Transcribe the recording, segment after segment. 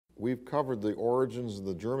We've covered the origins of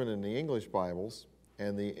the German and the English Bibles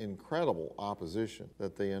and the incredible opposition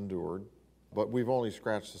that they endured, but we've only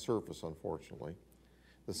scratched the surface, unfortunately.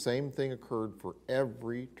 The same thing occurred for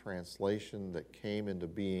every translation that came into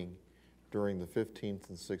being during the 15th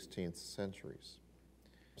and 16th centuries.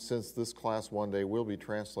 Since this class one day will be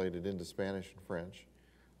translated into Spanish and French,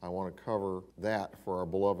 I want to cover that for our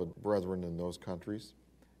beloved brethren in those countries.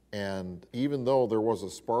 And even though there was a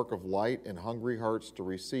spark of light and hungry hearts to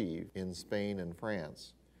receive in Spain and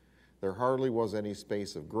France, there hardly was any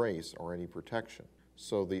space of grace or any protection,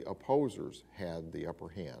 so the opposers had the upper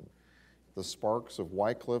hand. The sparks of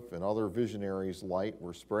Wycliffe and other visionaries' light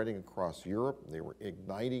were spreading across Europe. They were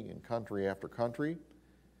igniting in country after country.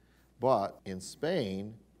 But in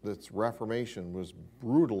Spain, this Reformation was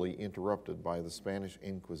brutally interrupted by the Spanish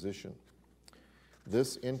Inquisition.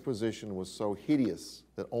 This Inquisition was so hideous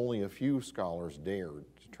that only a few scholars dared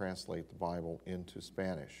to translate the Bible into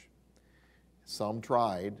Spanish. Some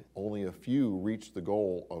tried, only a few reached the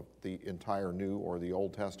goal of the entire New or the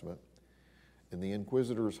Old Testament, and the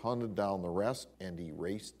inquisitors hunted down the rest and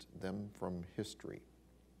erased them from history.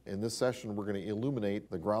 In this session, we're going to illuminate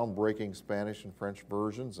the groundbreaking Spanish and French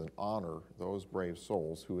versions and honor those brave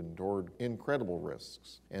souls who endured incredible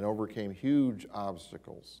risks and overcame huge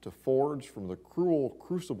obstacles to forge from the cruel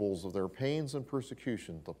crucibles of their pains and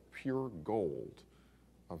persecution the pure gold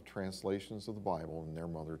of translations of the Bible in their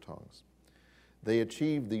mother tongues. They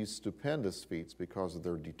achieved these stupendous feats because of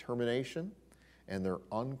their determination and their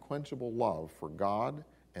unquenchable love for God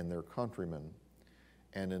and their countrymen.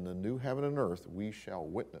 And in the new heaven and earth, we shall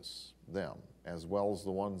witness them, as well as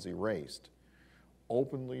the ones erased,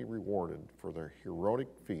 openly rewarded for their heroic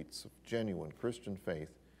feats of genuine Christian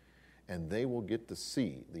faith, and they will get to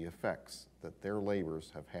see the effects that their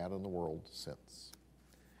labors have had in the world since.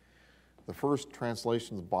 The first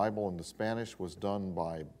translation of the Bible into Spanish was done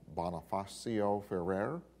by Bonifacio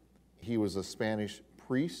Ferrer. He was a Spanish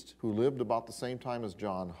priest who lived about the same time as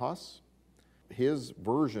John Huss. His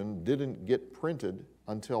version didn't get printed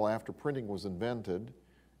until after printing was invented.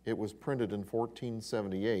 It was printed in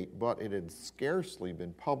 1478, but it had scarcely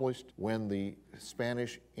been published when the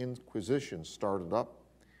Spanish Inquisition started up.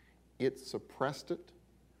 It suppressed it.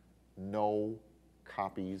 No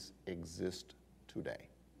copies exist today.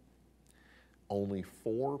 Only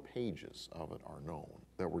 4 pages of it are known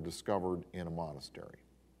that were discovered in a monastery.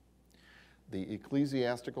 The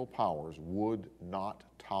ecclesiastical powers would not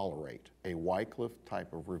tolerate a Wycliffe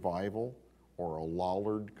type of revival or a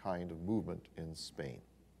Lollard kind of movement in Spain.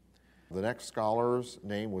 The next scholar's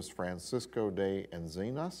name was Francisco de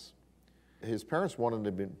Enzinas. His parents wanted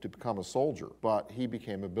him to become a soldier, but he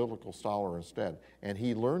became a biblical scholar instead. And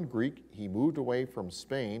he learned Greek. He moved away from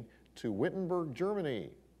Spain to Wittenberg,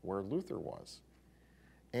 Germany, where Luther was.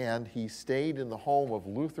 And he stayed in the home of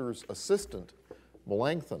Luther's assistant,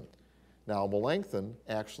 Melanchthon. Now, Melanchthon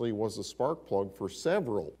actually was a spark plug for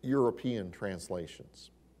several European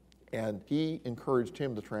translations, and he encouraged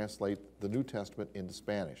him to translate the New Testament into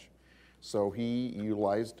Spanish. So he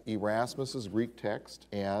utilized Erasmus's Greek text,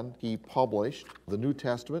 and he published the New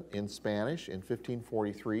Testament in Spanish in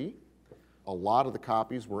 1543. A lot of the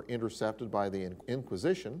copies were intercepted by the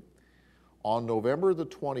Inquisition. On November the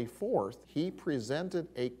 24th, he presented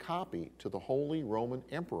a copy to the Holy Roman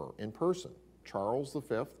Emperor in person, Charles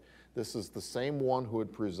V. This is the same one who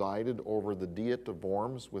had presided over the Diet of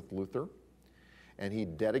Worms with Luther, and he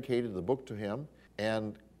dedicated the book to him,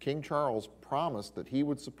 and King Charles promised that he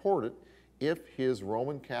would support it if his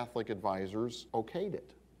Roman Catholic advisors okayed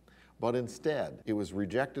it. But instead, it was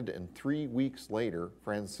rejected, and 3 weeks later,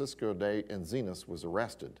 Francisco de Enzinas was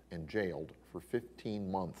arrested and jailed for 15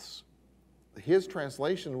 months. His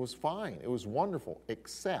translation was fine. It was wonderful,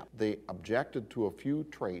 except they objected to a few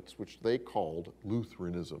traits which they called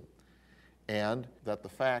Lutheranism. And that the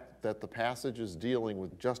fact that the passages dealing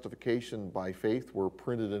with justification by faith were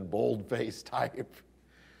printed in boldface type.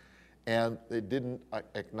 And they didn't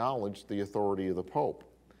acknowledge the authority of the Pope.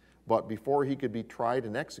 But before he could be tried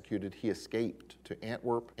and executed, he escaped to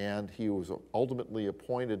Antwerp, and he was ultimately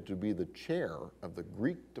appointed to be the chair of the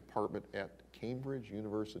Greek department at Cambridge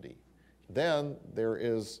University. Then there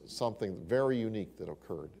is something very unique that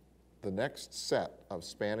occurred. The next set of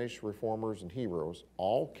Spanish reformers and heroes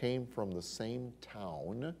all came from the same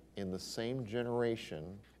town in the same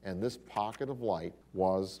generation, and this pocket of light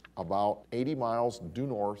was about 80 miles due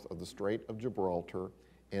north of the Strait of Gibraltar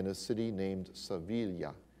in a city named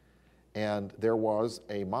Sevilla. And there was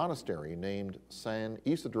a monastery named San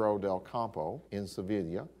Isidro del Campo in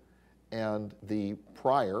Sevilla, and the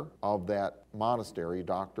prior of that monastery,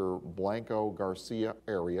 Dr. Blanco Garcia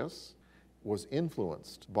Arias, was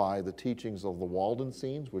influenced by the teachings of the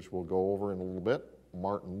Waldensteins, which we'll go over in a little bit,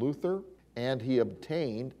 Martin Luther, and he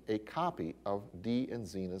obtained a copy of D. and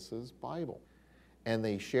Zenas's Bible. And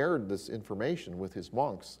they shared this information with his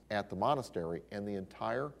monks at the monastery, and the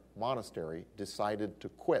entire monastery decided to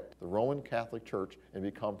quit the Roman Catholic Church and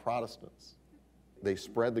become Protestants. They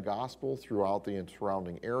spread the gospel throughout the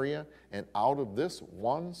surrounding area, and out of this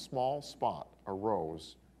one small spot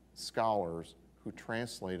arose scholars who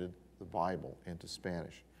translated the Bible into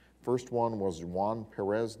Spanish. First one was Juan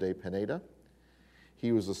Perez de Pineda.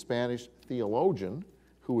 He was a Spanish theologian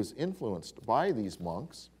who was influenced by these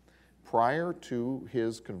monks. Prior to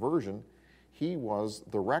his conversion, he was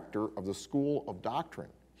the rector of the School of Doctrine.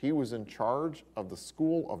 He was in charge of the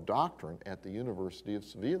School of Doctrine at the University of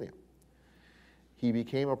Sevilla. He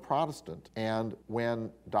became a Protestant, and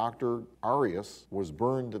when Dr. Arias was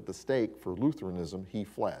burned at the stake for Lutheranism, he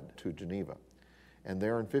fled to Geneva. And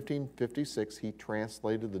there in 1556, he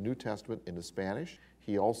translated the New Testament into Spanish.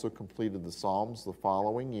 He also completed the Psalms the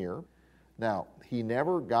following year. Now, he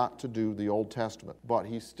never got to do the Old Testament, but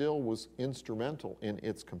he still was instrumental in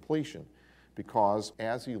its completion, because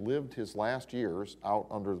as he lived his last years out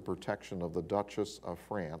under the protection of the Duchess of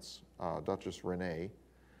France, Duchess Renée,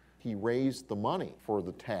 he raised the money for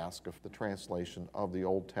the task of the translation of the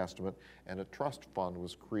Old Testament, and a trust fund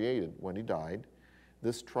was created when he died.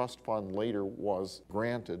 This trust fund later was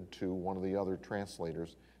granted to one of the other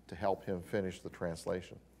translators to help him finish the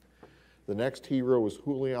translation. The next hero was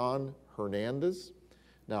Julian Hernandez.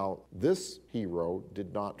 Now, this hero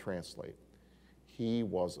did not translate. He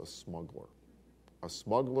was a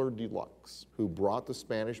smuggler deluxe, who brought the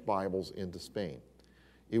Spanish Bibles into Spain.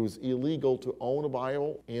 It was illegal to own a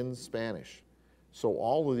Bible in Spanish, so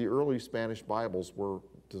all of the early Spanish Bibles were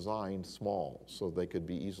designed small so they could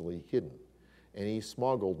be easily hidden. And he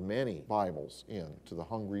smuggled many Bibles into the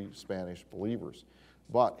hungry Spanish believers.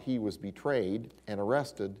 But he was betrayed and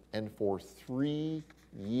arrested, and for 3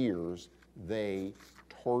 years they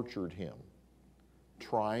tortured him,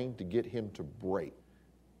 trying to get him to break,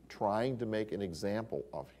 trying to make an example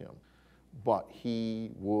of him. But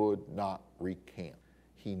he would not recant.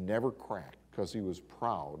 He never cracked, because he was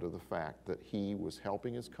proud of the fact that he was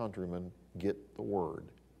helping his countrymen get the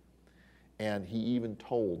word. And he even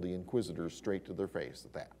told the inquisitors straight to their face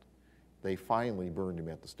that. They finally burned him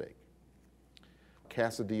at the stake.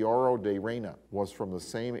 Cassiodoro de Reina was from the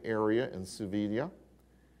same area in Sevilla.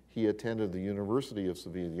 He attended the University of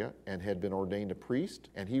Sevilla and had been ordained a priest,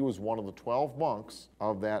 and he was one of the 12 monks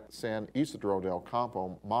of that San Isidro del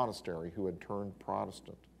Campo monastery who had turned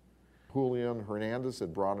Protestant. Julian Hernandez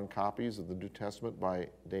had brought in copies of the New Testament by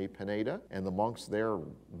de Pineda, and the monks there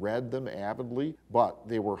read them avidly, but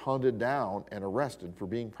they were hunted down and arrested for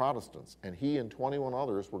being Protestants, and he and 21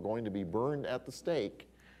 others were going to be burned at the stake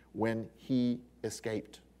when he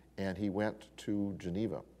escaped, and he went to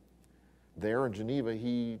Geneva. There in Geneva,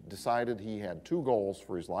 he decided he had 2 goals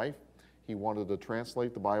for his life. He wanted to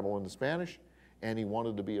translate the Bible into Spanish, and he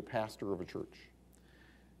wanted to be a pastor of a church.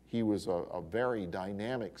 He was a very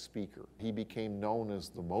dynamic speaker. He became known as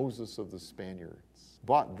the Moses of the Spaniards.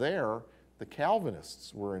 But there, the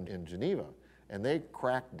Calvinists were in Geneva, and they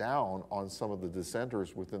cracked down on some of the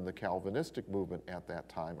dissenters within the Calvinistic movement at that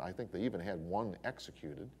time. I think they even had one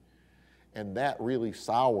executed. And that really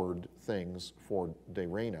soured things for de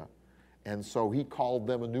Reina. And so he called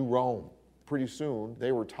them a new Rome. Pretty soon,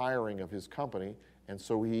 they were tiring of his company, and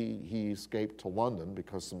so he escaped to London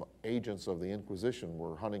because some agents of the Inquisition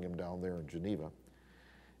were hunting him down there in Geneva.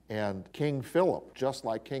 And King Philip, just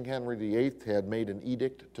like King Henry VIII had made an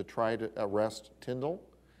edict to try to arrest Tyndale,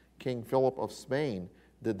 King Philip of Spain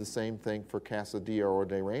did the same thing for Cassiodoro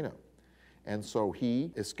de Reina. And so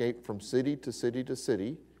he escaped from city to city to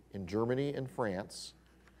city in Germany and France,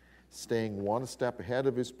 staying one step ahead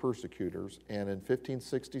of his persecutors, and in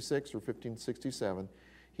 1566 or 1567,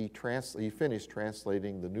 he finished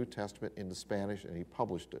translating the New Testament into Spanish, and he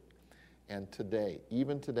published it. And today,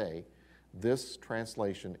 even today, this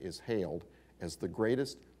translation is hailed as the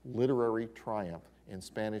greatest literary triumph in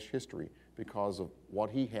Spanish history because of what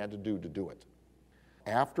he had to do it.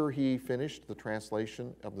 After he finished the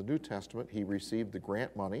translation of the New Testament, he received the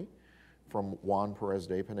grant money from Juan Perez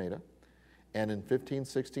de Pineda, and in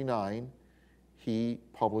 1569, he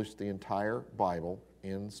published the entire Bible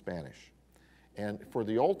in Spanish. And for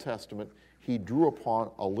the Old Testament, he drew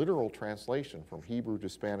upon a literal translation from Hebrew to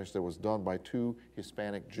Spanish that was done by 2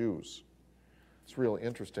 Hispanic Jews. It's really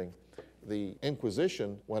interesting. The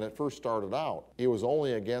Inquisition, when it first started out, it was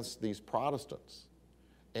only against these Protestants.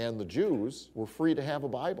 And the Jews were free to have a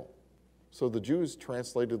Bible. So the Jews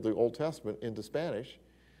translated the Old Testament into Spanish,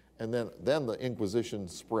 and then the Inquisition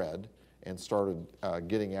spread, and started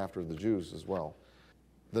getting after the Jews as well.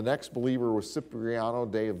 The next believer was Cipriano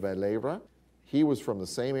de Valera. He was from the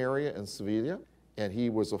same area in Sevilla, and he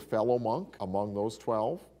was a fellow monk among those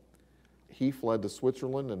 12. He fled to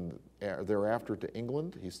Switzerland and thereafter to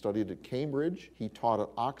England. He studied at Cambridge. He taught at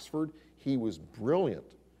Oxford. He was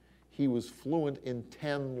brilliant. He was fluent in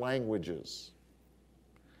 10 languages.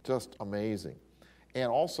 Just amazing. And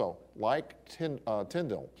also, like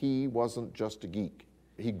Tyndale, he wasn't just a geek.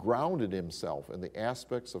 He grounded himself in the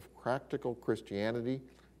aspects of practical Christianity.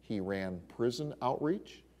 He ran prison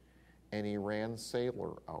outreach, and he ran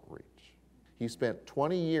sailor outreach. He spent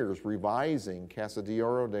 20 years revising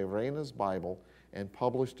Cassiodoro de Reina's Bible and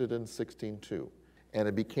published it in 1602. And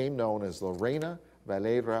it became known as the Reina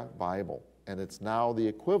Valera Bible, and it's now the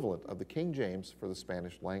equivalent of the King James for the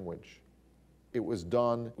Spanish language. It was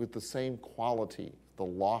done with the same quality, the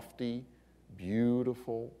lofty,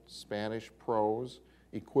 beautiful Spanish prose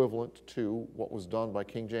equivalent to what was done by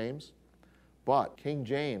King James. But King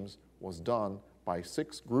James was done by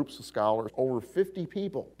 6 groups of scholars. Over 50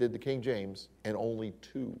 people did the King James, and only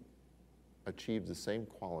 2 achieved the same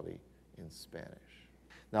quality in Spanish.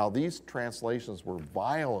 Now, these translations were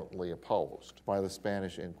violently opposed by the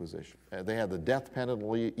Spanish Inquisition. They had the death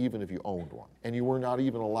penalty even if you owned one, and you were not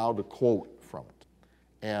even allowed to quote from it.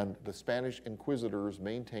 And the Spanish inquisitors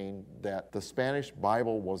maintained that the Spanish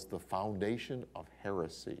Bible was the foundation of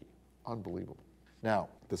heresy. Unbelievable. Now,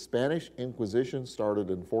 the Spanish Inquisition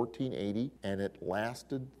started in 1480, and it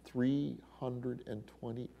lasted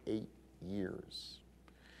 328 years.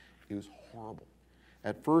 It was horrible.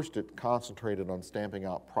 At first, it concentrated on stamping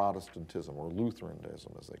out Protestantism, or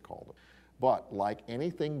Lutheranism, as they called it. But like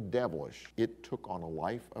anything devilish, it took on a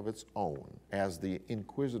life of its own as the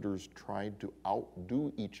inquisitors tried to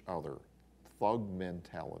outdo each other, thug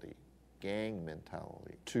mentality, gang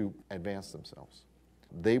mentality, to advance themselves.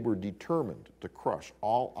 They were determined to crush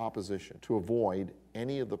all opposition to avoid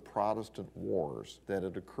any of the Protestant wars that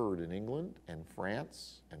had occurred in England and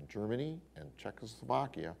France and Germany and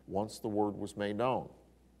Czechoslovakia once the word was made known.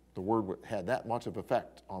 The word had that much of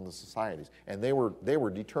effect on the societies, and they were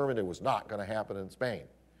determined it was not going to happen in Spain.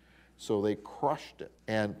 So they crushed it.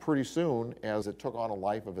 And pretty soon, as it took on a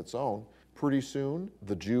life of its own, pretty soon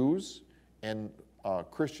the Jews and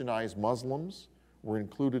Christianized Muslims were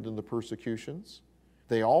included in the persecutions.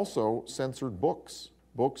 They also censored books.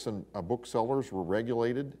 Books and booksellers were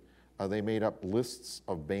regulated. They made up lists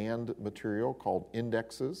of banned material called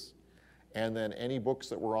indexes. And then any books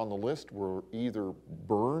that were on the list were either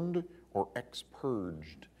burned or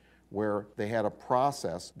expurged, where they had a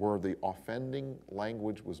process where the offending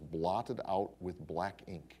language was blotted out with black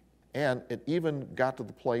ink. And it even got to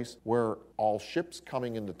the place where all ships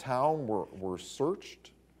coming into town were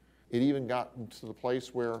searched. It even got to the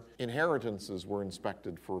place where inheritances were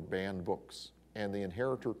inspected for banned books, and the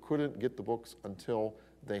inheritor couldn't get the books until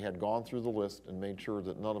they had gone through the list and made sure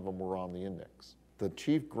that none of them were on the index. The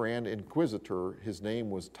chief grand inquisitor, his name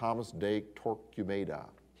was Thomas de Torquemada.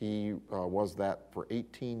 He was that for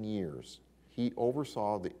 18 years. He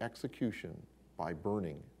oversaw the execution by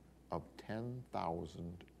burning of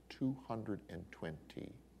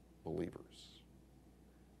 10,220 believers.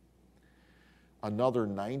 Another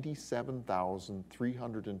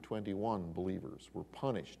 97,321 believers were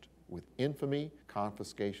punished with infamy,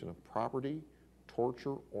 confiscation of property,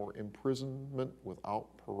 torture, or imprisonment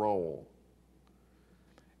without parole.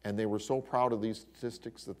 And they were so proud of these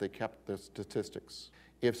statistics that they kept the statistics.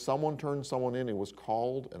 If someone turned someone in, it was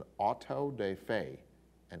called an auto de fe,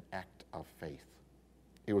 an act of faith.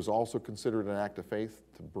 It was also considered an act of faith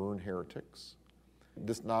to burn heretics.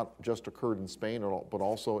 This not just occurred in Spain, but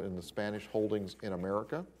also in the Spanish holdings in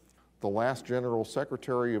America. The last General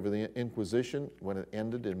Secretary of the Inquisition, when it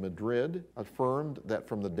ended in Madrid, affirmed that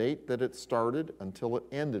from the date that it started until it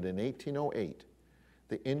ended in 1808,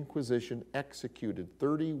 the Inquisition executed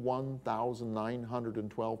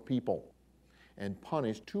 31,912 people and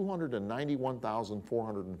punished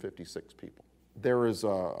 291,456 people. There is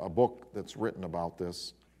a book that's written about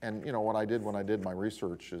this. And you know what I did when I did my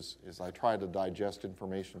research is I tried to digest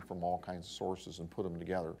information from all kinds of sources and put them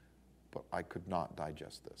together, but I could not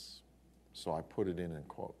digest this. So I put it in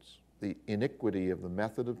quotes. The iniquity of the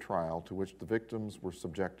method of trial to which the victims were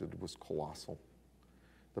subjected was colossal.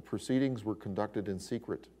 The proceedings were conducted in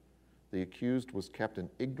secret. The accused was kept in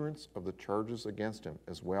ignorance of the charges against him,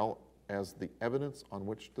 as well as the evidence on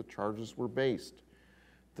which the charges were based.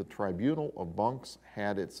 The tribunal of monks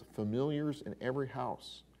had its familiars in every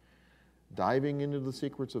house, diving into the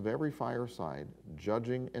secrets of every fireside,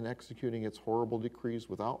 judging and executing its horrible decrees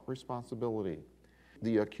without responsibility.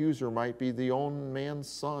 The accuser might be the own man's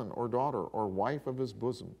son or daughter or wife of his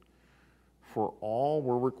bosom, For all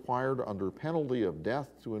were required under penalty of death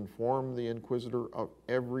to inform the inquisitor of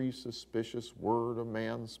every suspicious word a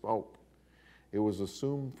man spoke. It was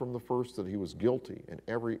assumed from the first that he was guilty, and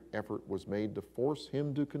every effort was made to force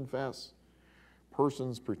him to confess.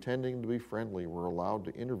 Persons pretending to be friendly were allowed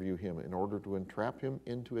to interview him in order to entrap him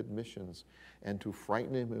into admissions and to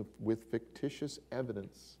frighten him with fictitious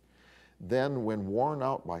evidence. Then, when worn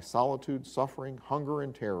out by solitude, suffering, hunger,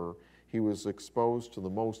 and terror, he was exposed to the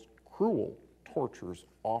most cruel tortures,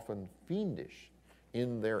 often fiendish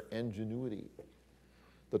in their ingenuity.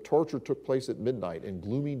 The torture took place at midnight in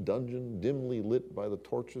gloomy dungeon, dimly lit by the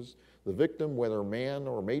torches. The victim, whether man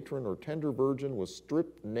or matron or tender virgin, was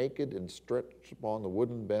stripped naked and stretched upon the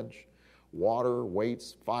wooden bench. Water,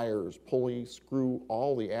 weights, fires, pulley, screw,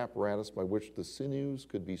 all the apparatus by which the sinews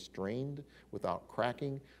could be strained without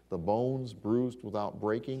cracking, the bones bruised without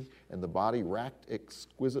breaking, and the body racked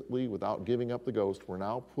exquisitely without giving up the ghost, were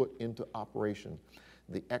now put into operation.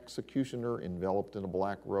 The executioner, enveloped in a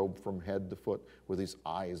black robe from head to foot, with his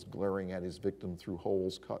eyes glaring at his victim through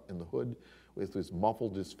holes cut in the hood, with his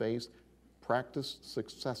muffled his face, practiced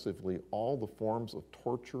successively all the forms of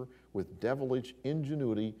torture with devilish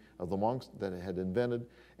ingenuity of the monks that it had invented,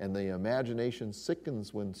 and the imagination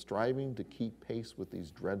sickens when striving to keep pace with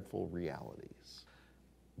these dreadful realities.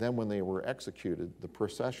 Then when they were executed, the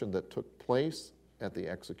procession that took place at the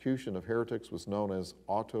execution of heretics was known as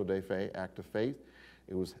auto de fe, act of faith.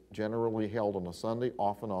 It was generally held on a Sunday,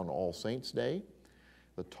 often on All Saints' Day.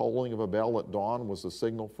 The tolling of a bell at dawn was the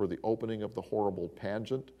signal for the opening of the horrible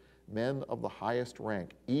pageant. Men of the highest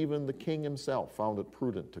rank, even the king himself, found it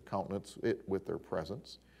prudent to countenance it with their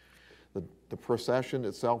presence. The procession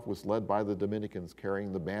itself was led by the Dominicans,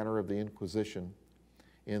 carrying the banner of the Inquisition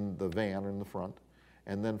in the van in the front,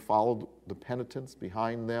 and then followed the penitents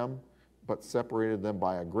behind them, but separated them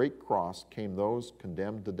by a great cross came those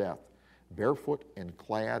condemned to death, barefoot and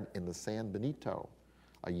clad in the San Benito,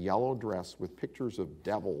 a yellow dress with pictures of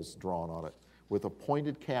devils drawn on it, with a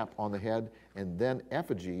pointed cap on the head, and then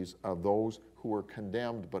effigies of those who were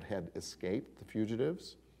condemned but had escaped, the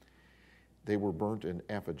fugitives. They were burnt in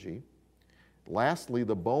effigy. Lastly,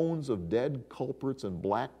 the bones of dead culprits in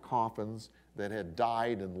black coffins that had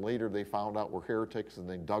died and later they found out were heretics, and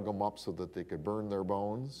they dug them up so that they could burn their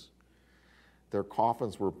bones. Their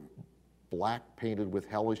coffins were black, painted with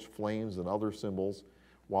hellish flames and other symbols,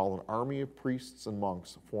 while an army of priests and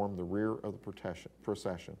monks formed the rear of the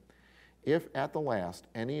procession. If at the last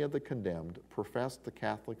any of the condemned professed the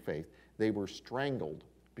Catholic faith, they were strangled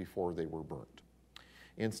before they were burnt.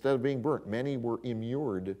 Instead of being burnt, many were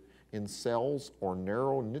immured in cells or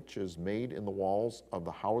narrow niches made in the walls of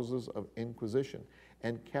the houses of Inquisition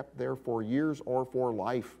and kept there for years or for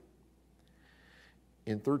life.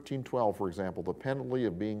 In 1312, for example, the penalty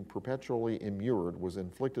of being perpetually immured was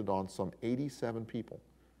inflicted on some 87 people.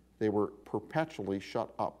 They were perpetually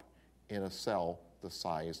shut up in a cell the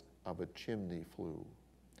size of a chimney flue.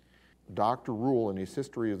 Dr. Rule, in his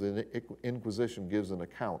History of the Inquisition, gives an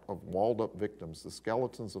account of walled-up victims, the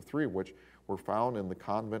skeletons of 3 of which were found in the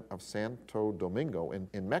convent of Santo Domingo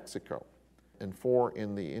in Mexico, and 4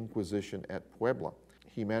 in the Inquisition at Puebla.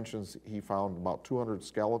 He mentions he found about 200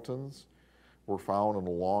 skeletons were found in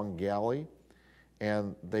a long galley,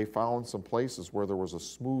 and they found some places where there was a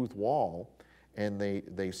smooth wall, and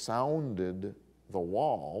they sounded the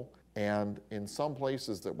wall, and in some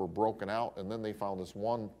places that were broken out, and then they found this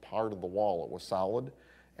one part of the wall, it was solid,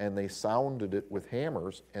 and they sounded it with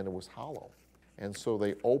hammers, and it was hollow. And so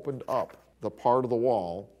they opened up the part of the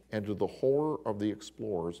wall, and to the horror of the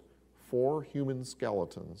explorers, 4 human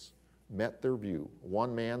skeletons met their view.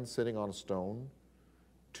 1 man sitting on a stone,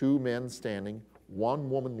 2 men standing, 1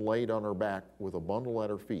 woman laid on her back with a bundle at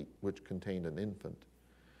her feet, which contained an infant.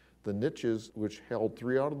 The niches, which held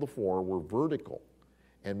 3 out of the 4, were vertical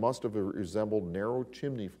and must have resembled narrow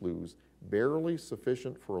chimney flues, barely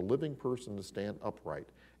sufficient for a living person to stand upright,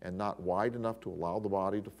 and not wide enough to allow the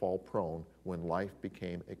body to fall prone when life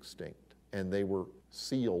became extinct. And they were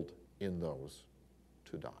sealed in those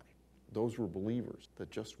to die. Those were believers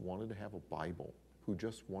that just wanted to have a Bible, who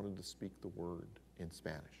just wanted to speak the word in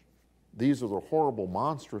Spanish. These are the horrible,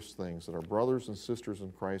 monstrous things that our brothers and sisters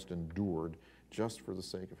in Christ endured just for the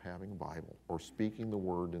sake of having a Bible or speaking the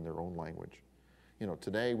word in their own language. You know,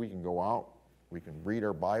 today we can go out, we can read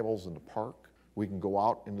our Bibles in the park, we can go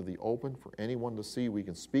out into the open for anyone to see, we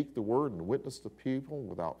can speak the word and witness to people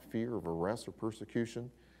without fear of arrest or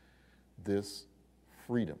persecution. This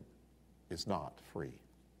freedom is not free.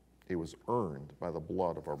 It was earned by the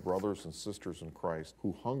blood of our brothers and sisters in Christ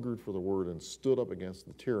who hungered for the word and stood up against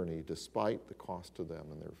the tyranny despite the cost to them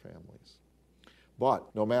and their families.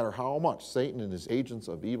 But no matter how much Satan and his agents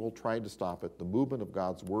of evil tried to stop it, the movement of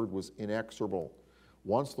God's Word was inexorable.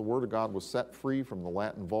 Once the Word of God was set free from the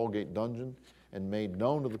Latin Vulgate dungeon and made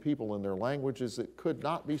known to the people in their languages, it could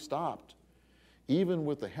not be stopped. Even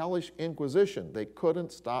with the hellish Inquisition, they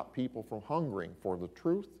couldn't stop people from hungering for the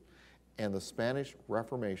truth, and the Spanish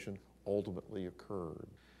Reformation ultimately occurred.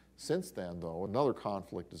 Since then, though, another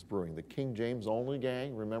conflict is brewing. The King James only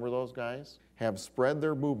gang, remember those guys, have spread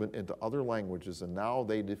their movement into other languages, and now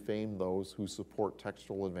they defame those who support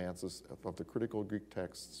textual advances of the critical Greek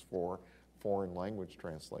texts for foreign language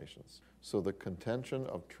translations. So the contention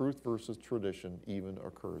of truth versus tradition even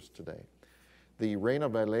occurs today. The Reina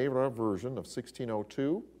Valera version of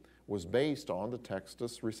 1602 was based on the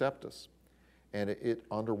Textus Receptus, and it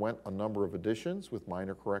underwent a number of editions with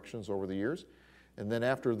minor corrections over the years. And then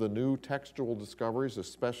after the new textual discoveries,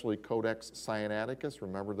 especially Codex Sinaiticus,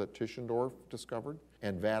 remember that Tischendorf discovered,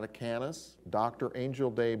 and Vaticanus, Dr. Angel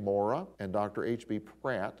de Mora and Dr. H.B.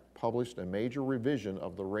 Pratt published a major revision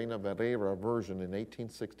of the Reina Valera version in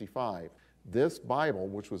 1865. This Bible,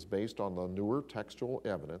 which was based on the newer textual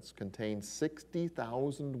evidence, contained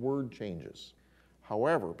 60,000 word changes.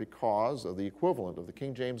 However, because of the equivalent of the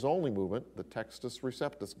King James only movement, the Textus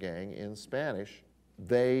Receptus gang in Spanish,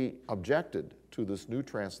 they objected to this new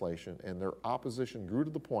translation, and their opposition grew to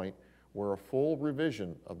the point where a full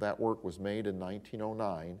revision of that work was made in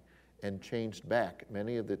 1909 and changed back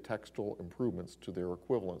many of the textual improvements to their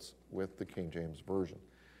equivalents with the King James Version.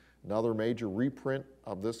 Another major reprint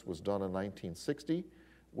of this was done in 1960,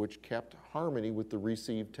 which kept harmony with the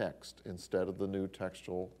received text instead of the new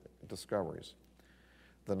textual discoveries.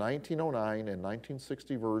 The 1909 and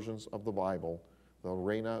 1960 versions of the Bible, the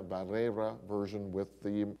Reina Valera version with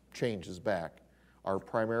the changes back, are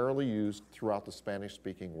primarily used throughout the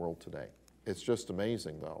Spanish-speaking world today. It's just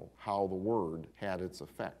amazing, though, how the Word had its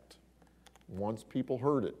effect. Once people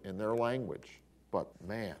heard it in their language, but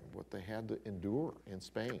man, what they had to endure in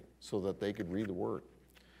Spain so that they could read the Word.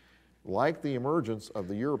 Like the emergence of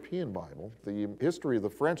the European Bible, the history of the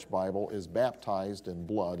French Bible is baptized in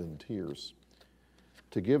blood and tears.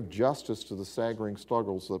 To give justice to the staggering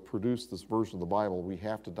struggles that produced this version of the Bible, we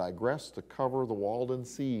have to digress to cover the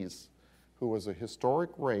Waldenses, who was a historic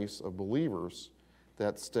race of believers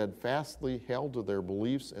that steadfastly held to their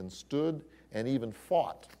beliefs and stood and even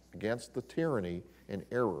fought against the tyranny and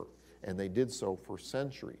error, and they did so for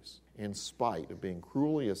centuries, in spite of being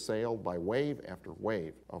cruelly assailed by wave after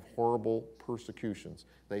wave of horrible persecutions.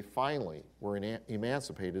 They finally were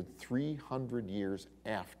emancipated 300 years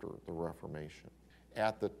after the Reformation.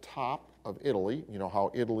 At the top of Italy, you know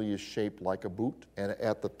how Italy is shaped like a boot? And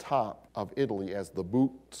at the top of Italy, as the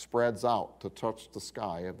boot spreads out to touch the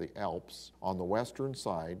sky of the Alps, on the western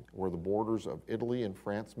side, where the borders of Italy and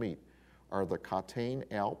France meet, are the Catane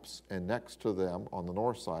Alps, and next to them, on the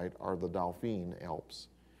north side, are the Dauphine Alps.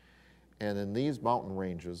 And in these mountain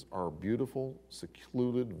ranges are beautiful,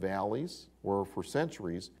 secluded valleys where for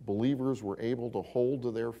centuries, believers were able to hold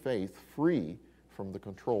to their faith free from the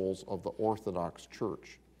controls of the Orthodox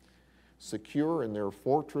Church. Secure in their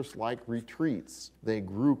fortress-like retreats, they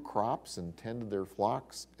grew crops and tended their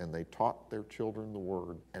flocks, and they taught their children the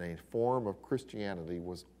Word, and a form of Christianity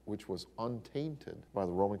which was untainted by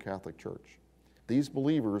the Roman Catholic Church. These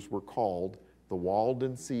believers were called the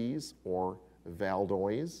Waldenses, or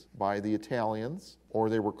Valdois, by the Italians, or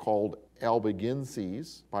they were called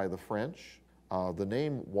Albigenses by the French. The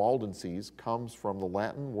name Waldenses comes from the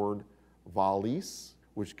Latin word vallis,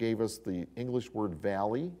 which gave us the English word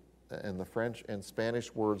valley, and the French and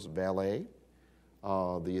Spanish words valet,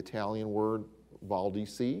 the Italian word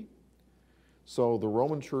Valdici. So the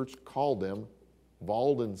Roman Church called them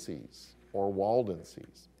Valdenses or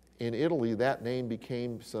Waldenses. In Italy, that name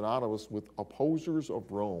became synonymous with opposers of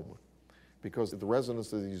Rome, because the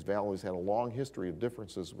residents of these valleys had a long history of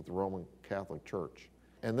differences with the Roman Catholic Church.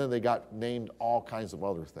 And then they got named all kinds of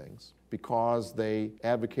other things. Because they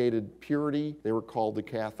advocated purity, they were called the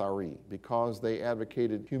Cathari. Because they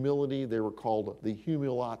advocated humility, they were called the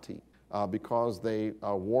Humilati. Because they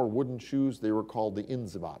wore wooden shoes, they were called the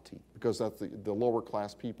Inzibati. Because that's the lower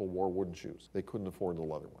class people wore wooden shoes. They couldn't afford the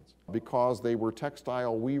leather ones. Because they were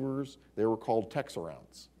textile weavers, they were called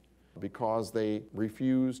texarans. Because they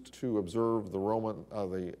refused to observe the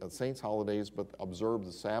the saints' holidays, but observed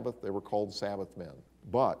the Sabbath, they were called Sabbath men.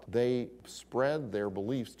 But they spread their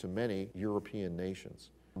beliefs to many European nations.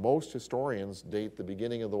 Most historians date the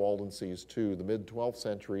beginning of the Waldenses to the mid-12th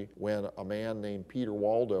century, when a man named Peter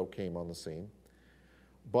Waldo came on the scene.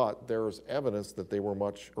 But there is evidence that they were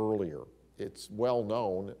much earlier. It's well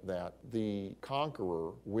known that the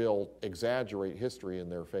conqueror will exaggerate history in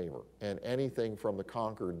their favor, and anything from the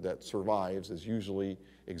conquered that survives is usually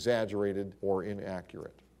exaggerated or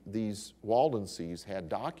inaccurate. These Waldenses had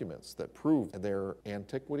documents that proved their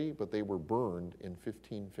antiquity, but they were burned in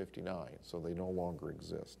 1559, so they no longer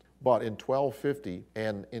exist. But in 1250,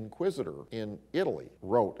 an inquisitor in Italy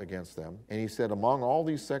wrote against them, and he said, among all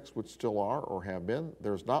these sects which still are or have been,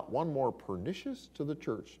 there's not one more pernicious to the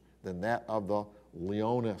church than that of the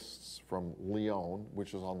Leonists from Lyon, which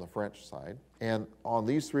is on the French side. And on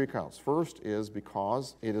these three accounts, first is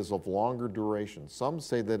because it is of longer duration. Some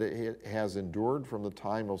say that it has endured from the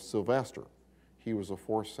time of Sylvester. He was a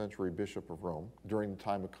 4th century bishop of Rome during the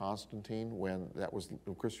time of Constantine when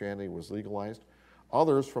Christianity was legalized.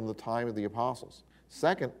 Others from the time of the apostles.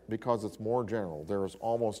 Second, because it's more general. There is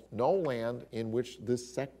almost no land in which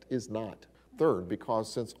this sect is not. Third,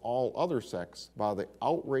 because since all other sects, by the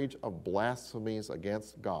outrage of blasphemies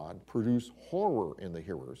against God, produce horror in the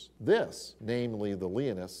hearers, this, namely the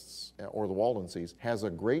Leonists or the Waldenses, has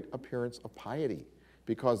a great appearance of piety,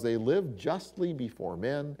 because they live justly before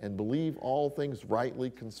men and believe all things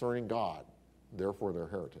rightly concerning God. Therefore, they're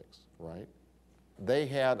heretics, right? They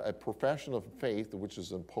had a profession of faith, which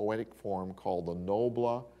is in poetic form, called the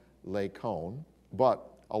Nobla Laicon, but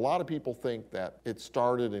a lot of people think that it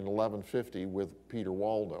started in 1150 with Peter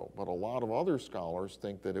Waldo, but a lot of other scholars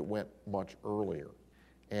think that it went much earlier.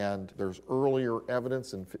 And there's earlier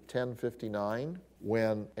evidence in 1059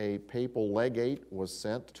 when a papal legate was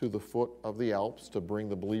sent to the foot of the Alps to bring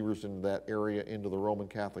the believers in that area into the Roman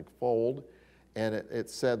Catholic fold. And it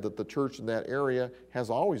said that the church in that area has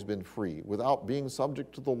always been free without being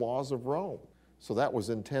subject to the laws of Rome. So that was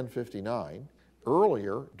in 1059.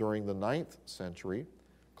 Earlier, during the 9th century,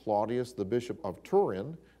 Claudius, the bishop of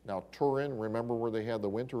Turin. Now, Turin, remember where they had the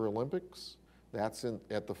Winter Olympics? That's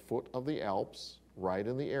at the foot of the Alps, right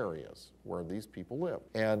in the areas where these people live.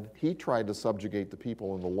 And he tried to subjugate the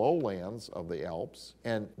people in the lowlands of the Alps,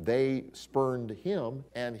 and they spurned him,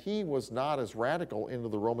 and he was not as radical into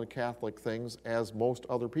the Roman Catholic things as most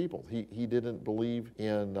other people. He didn't believe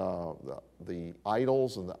in the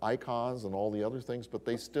idols and the icons and all the other things, but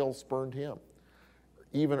they still spurned him.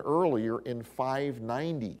 Even earlier in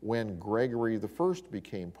 590, when Gregory I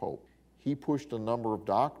became pope, he pushed a number of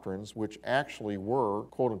doctrines which actually were,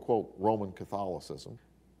 quote unquote, Roman Catholicism.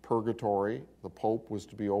 Purgatory, the pope was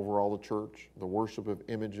to be over all the church, the worship of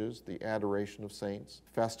images, the adoration of saints,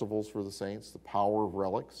 festivals for the saints, the power of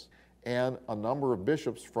relics. And a number of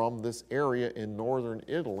bishops from this area in northern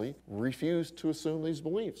Italy refused to assume these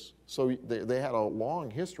beliefs. So they had a long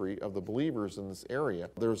history of the believers in this area.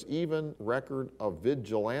 There's even record of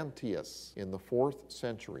Vigilantius in the 4th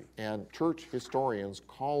century, and church historians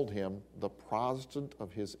called him the Protestant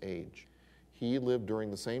of his age. He lived during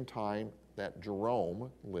the same time that Jerome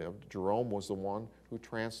lived. Jerome was the one who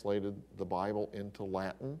translated the Bible into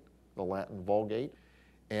Latin, the Latin Vulgate.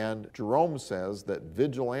 And Jerome says that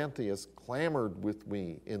Vigilantius clamored with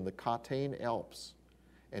me in the Catane Alps.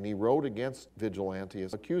 And he wrote against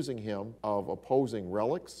Vigilantius, accusing him of opposing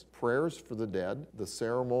relics, prayers for the dead, the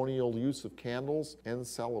ceremonial use of candles, and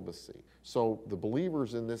celibacy. So the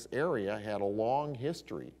believers in this area had a long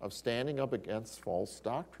history of standing up against false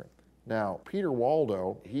doctrine. Now, Peter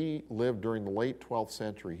Waldo, he lived during the late 12th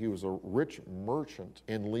century. He was a rich merchant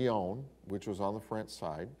in Lyon, which was on the French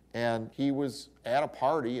side, and he was at a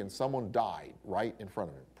party and someone died right in front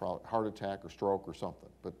of him, probably heart attack or stroke or something,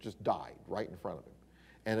 but just died right in front of him.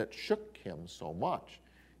 And it shook him so much,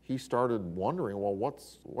 he started wondering, well,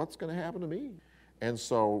 what's going to happen to me? And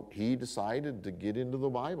so he decided to get into the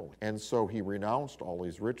Bible. And so he renounced all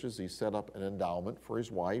his riches. He set up an endowment for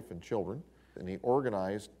his wife and children, and he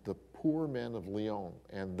organized the Poor Men of Lyon,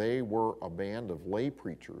 and they were a band of lay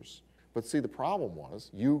preachers. But see, the problem was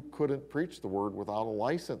you couldn't preach the word without a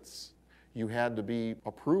license. You had to be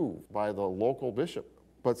approved by the local bishop.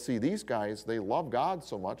 But see, these guys, they love God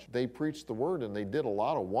so much, they preached the word and they did a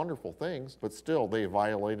lot of wonderful things, but still they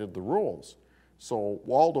violated the rules. So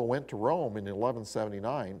Waldo went to Rome in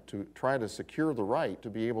 1179 to try to secure the right to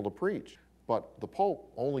be able to preach. But the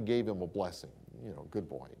Pope only gave him a blessing, good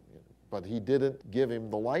boy. But he didn't give him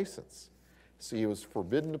the license. See, he was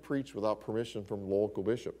forbidden to preach without permission from the local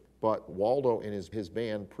bishop. But Waldo and his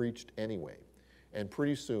band preached anyway. And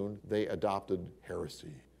pretty soon they adopted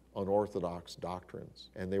heresy, unorthodox doctrines,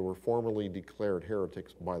 and they were formally declared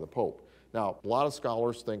heretics by the Pope. Now, a lot of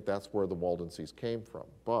scholars think that's where the Waldenses came from,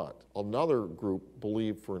 but another group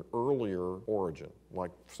believed for an earlier origin,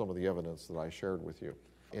 like some of the evidence that I shared with you.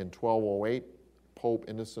 In 1208, Pope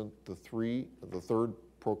Innocent III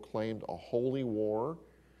proclaimed a holy war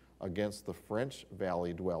against the French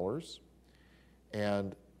valley dwellers.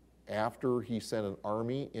 And after he sent an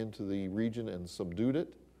army into the region and subdued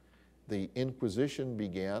it, the Inquisition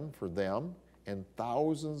began for them, and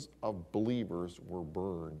thousands of believers were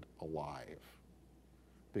burned alive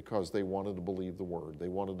because they wanted to believe the Word. They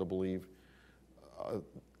wanted to believe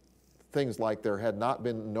things like there had not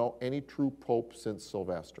been any true pope since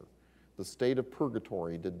Sylvester. The state of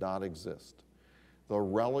purgatory did not exist. The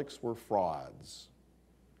relics were frauds.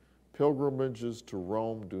 Pilgrimages to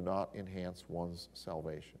Rome do not enhance one's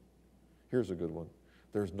salvation. Here's a good one.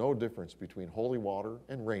 There's no difference between holy water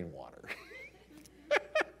and rainwater.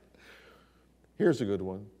 Here's a good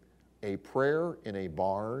one. A prayer in a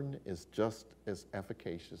barn is just as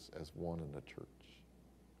efficacious as one in a church.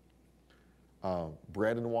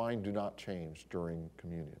 Bread and wine do not change during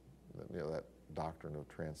communion. That doctrine of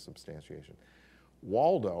transubstantiation.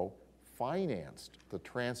 Waldo financed the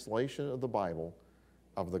translation of the Bible,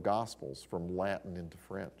 of the Gospels, from Latin into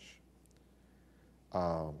French.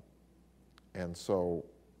 And so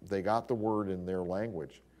they got the word in their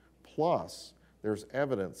language. Plus, there's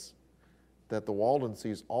evidence that the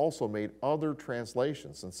Waldenses also made other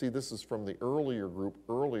translations. And see, this is from the earlier group,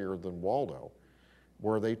 earlier than Waldo,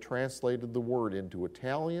 where they translated the word into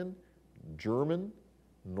Italian, German,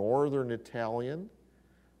 Northern Italian,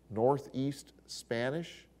 Northeast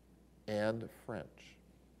Spanish, and French.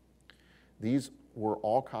 These were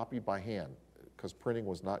all copied by hand because printing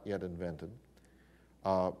was not yet invented.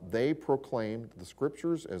 They proclaimed the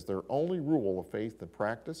Scriptures as their only rule of faith and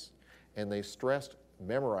practice, and they stressed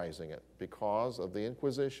memorizing it because of the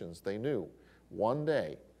Inquisitions. They knew one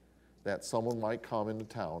day that someone might come into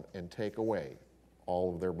town and take away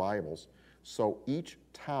all of their Bibles. So each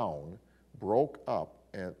town broke up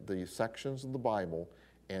the sections of the Bible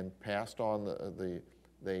and passed on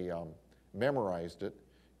they memorized it.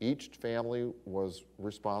 Each family was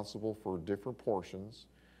responsible for different portions,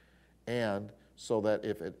 and so that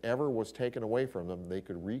if it ever was taken away from them, they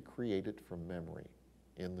could recreate it from memory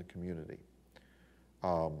in the community.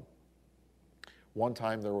 One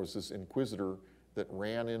time there was this inquisitor that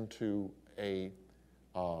ran into a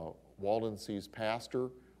Waldenses pastor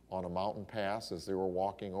on a mountain pass as they were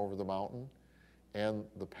walking over the mountain, and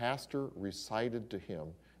the pastor recited to him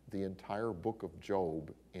the entire book of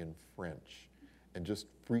Job in French and just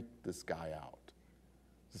freaked this guy out.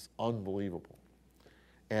 It's unbelievable.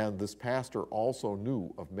 And this pastor also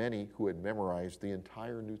knew of many who had memorized the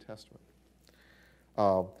entire New Testament.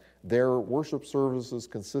 Their worship services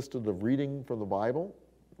consisted of reading from the Bible,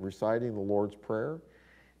 reciting the Lord's Prayer,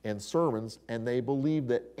 and sermons, and they believed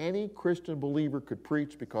that any Christian believer could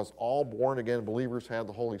preach because all born-again believers had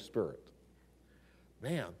the Holy Spirit.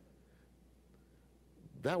 Man,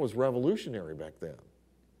 that was revolutionary back then.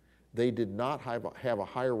 They did not have a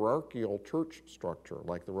hierarchical church structure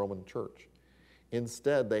like the Roman Church.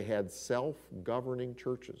 Instead, they had self-governing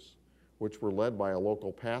churches, which were led by a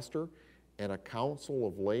local pastor and a council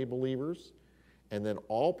of lay believers, and then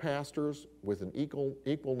all pastors with an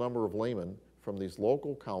equal number of laymen from these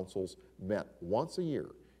local councils met once a year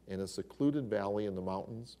in a secluded valley in the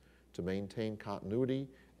mountains to maintain continuity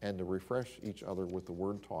and to refresh each other with the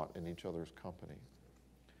word taught in each other's company.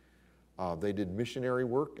 They did missionary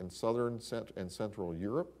work in southern and central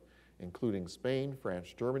Europe, including Spain,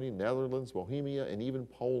 France, Germany, Netherlands, Bohemia, and even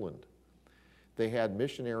Poland. They had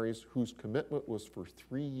missionaries whose commitment was for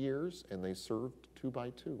 3 years, and they served 2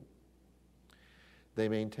 by 2. They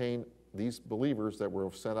maintained, these believers that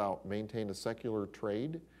were sent out maintained a secular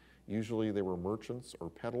trade. Usually they were merchants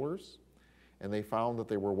or peddlers, and they found that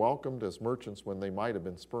they were welcomed as merchants when they might have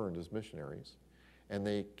been spurned as missionaries. And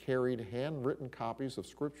they carried handwritten copies of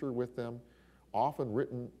Scripture with them, often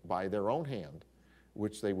written by their own hand,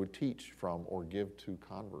 which they would teach from or give to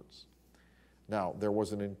converts. Now, there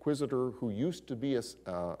was an inquisitor who used to be a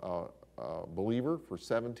believer for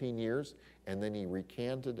 17 years, and then he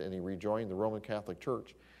recanted and he rejoined the Roman Catholic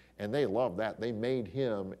Church, and they loved that. They made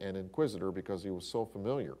him an inquisitor because he was so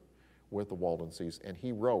familiar with the Waldenses, and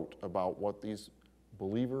he wrote about what these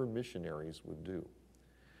believer missionaries would do.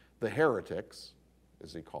 The heretics,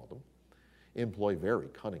 as he called them, employ very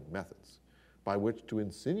cunning methods by which to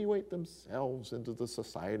insinuate themselves into the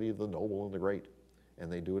society of the noble and the great,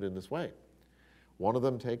 and they do it in this way. One of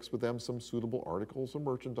them takes with them some suitable articles of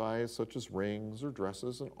merchandise, such as rings or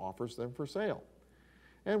dresses, and offers them for sale.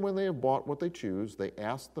 And when they have bought what they choose, they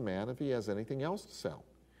ask the man if he has anything else to sell.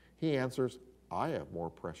 He answers, "I have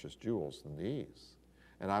more precious jewels than these,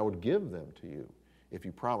 and I would give them to you if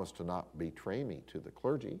you promise to not betray me to the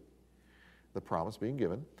clergy." The promise being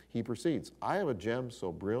given, he proceeds, "I have a gem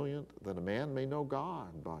so brilliant that a man may know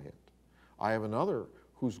God by it. I have another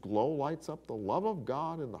whose glow lights up the love of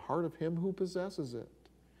God in the heart of him who possesses it.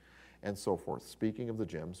 and so forth, speaking of the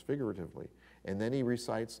gems figuratively. And then he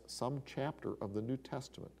recites some chapter of the New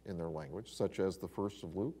Testament in their language, such as the first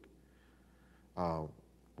of Luke,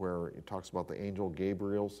 where it talks about the angel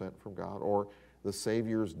Gabriel sent from God, or the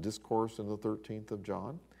Savior's discourse in the 13th of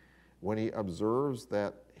John. When he observes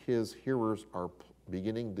that his hearers are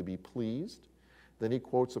beginning to be pleased, then he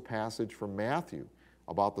quotes a passage from Matthew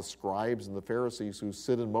about the scribes and the Pharisees who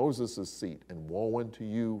sit in Moses' seat, and woe unto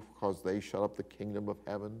you because they shut up the kingdom of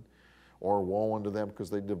heaven, or woe unto them because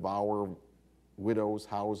they devour widows'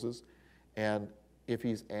 houses. And if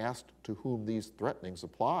he's asked to whom these threatenings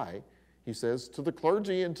apply, he says, to the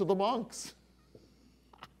clergy and to the monks.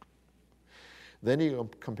 Then he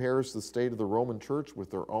compares the state of the Roman church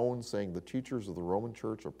with their own, saying the teachers of the Roman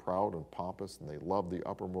church are proud and pompous, and they love the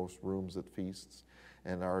uppermost rooms at feasts,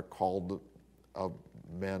 and are called of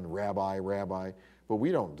men, rabbi, rabbi. But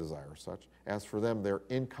we don't desire such. As for them, they're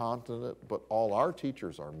incontinent, but all our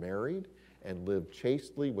teachers are married and live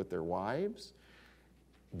chastely with their wives.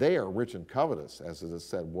 They are rich and covetous, as it is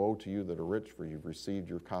said, woe to you that are rich, for you've received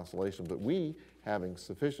your consolation. But we, having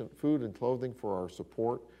sufficient food and clothing for our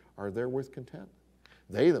support, are therewith content.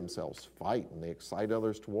 They themselves fight, and they excite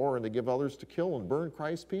others to war, and they give others to kill and burn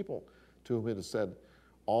Christ's people, to whom it is said,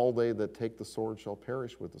 all they that take the sword shall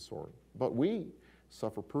perish with the sword. But we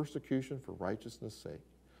suffer persecution for righteousness' sake.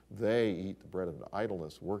 They eat the bread of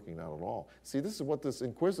idleness, working not at all. See, this is what this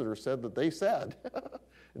inquisitor said that they said.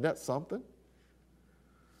 Isn't that something?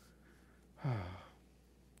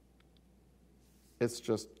 It's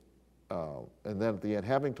just, and then at the end,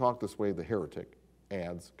 having talked this way, the heretic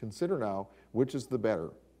adds, consider now which is the better,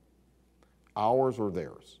 ours or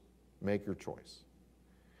theirs. Make your choice.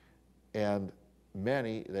 And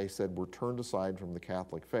many, they said, were turned aside from the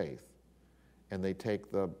Catholic faith, and they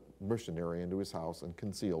take the missionary into his house and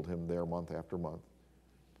concealed him there month after month.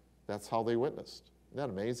 That's how they witnessed. Isn't that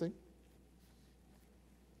amazing?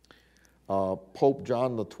 Pope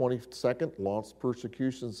John the 22nd launched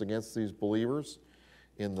persecutions against these believers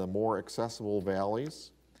in the more accessible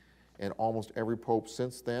valleys, and almost every pope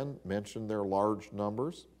since then mentioned their large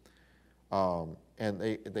numbers. And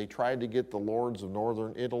they tried to get the lords of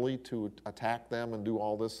northern Italy to attack them and do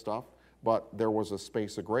all this stuff, but there was a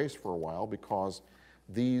space of grace for a while because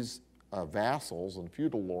these vassals and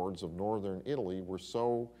feudal lords of northern Italy were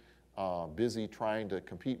so busy trying to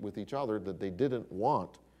compete with each other that they didn't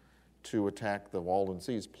want to attack the Walden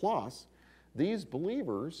Seas. Plus, these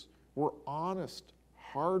believers were honest,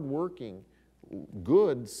 hardworking,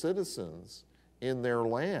 good citizens in their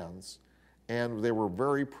lands, and they were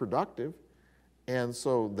very productive, and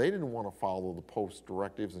so they didn't want to follow the Pope's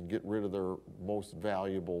directives and get rid of their most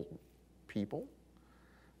valuable people.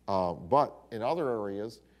 But in other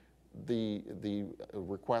areas, the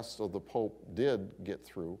requests of the Pope did get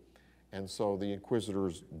through, and so the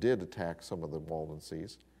inquisitors did attack some of the Walden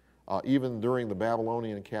Seas. Even during the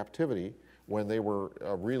Babylonian captivity, when they were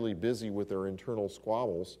really busy with their internal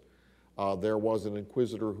squabbles, there was an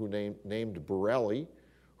inquisitor who named Borelli,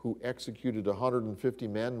 who executed 150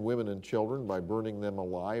 men, women, and children by burning them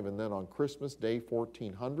alive. And then on Christmas Day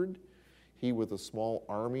 1400, he with a small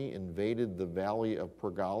army invaded the valley of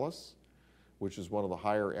Pergolus, which is one of the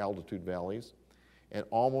higher altitude valleys, and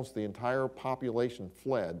almost the entire population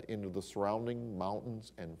fled into the surrounding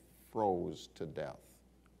mountains and froze to death,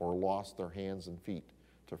 or lost their hands and feet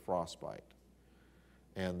to frostbite.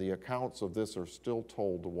 And the accounts of this are still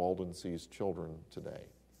told to Walden Sea's children today.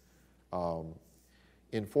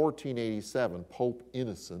 In 1487, Pope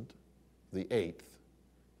Innocent VIII,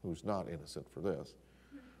 who's not innocent for this,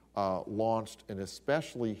 launched an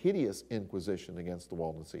especially hideous inquisition against the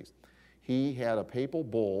Walden Seas. He had a papal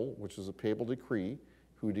bull, which is a papal decree,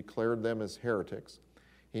 who declared them as heretics,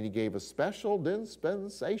 and he gave a special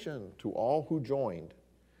dispensation to all who joined,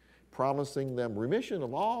 promising them remission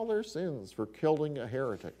of all their sins for killing a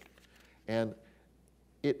heretic. And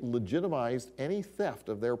it legitimized any theft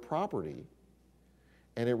of their property,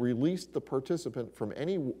 and it released the participant from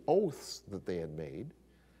any oaths that they had made,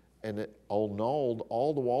 and it annulled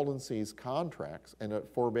all the Walden Sea's contracts, and it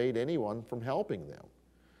forbade anyone from helping them.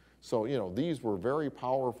 So, these were very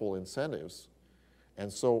powerful incentives.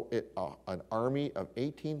 And so an army of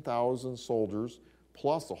 18,000 soldiers,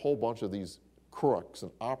 plus a whole bunch of these crooks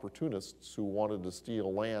and opportunists who wanted to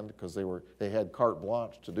steal land because they had carte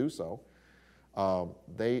blanche to do so,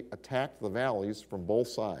 they attacked the valleys from both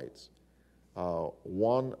sides.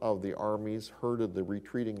 One of the armies herded the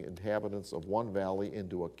retreating inhabitants of one valley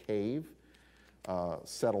into a cave,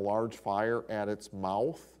 set a large fire at its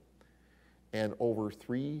mouth, and over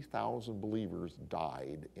 3,000 believers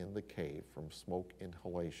died in the cave from smoke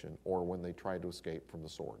inhalation or when they tried to escape from the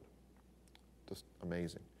sword. Just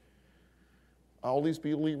amazing. all these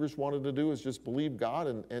believers wanted to do is just believe God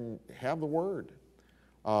and have the Word.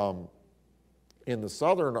 In the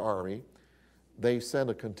Southern Army, they sent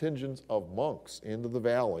a contingent of monks into the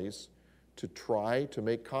valleys to try to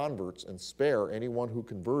make converts and spare anyone who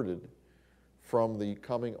converted from the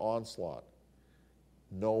coming onslaught.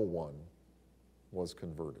 No one was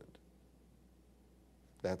converted.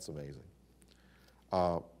 That's amazing.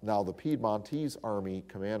 Now, the Piedmontese army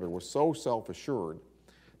commander was so self-assured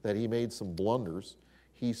that he made some blunders.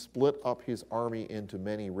 He split up his army into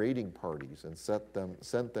many raiding parties and sent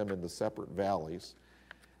them into separate valleys.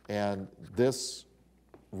 And this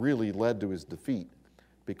really led to his defeat,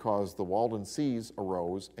 because the Waldenses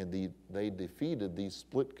arose and they defeated these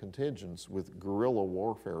split contingents with guerrilla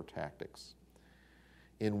warfare tactics.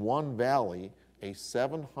 In one valley, a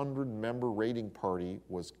 700-member raiding party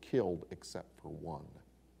was killed except for one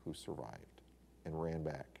who survived and ran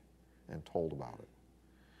back and told about it.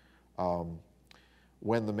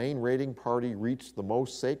 When the main raiding party reached the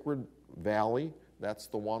most sacred valley, that's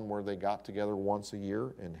the one where they got together once a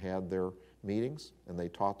year and had their meetings, and they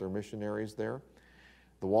taught their missionaries there.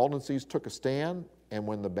 The Waldenses took a stand, and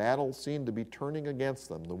when the battle seemed to be turning against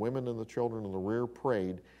them, the women and the children in the rear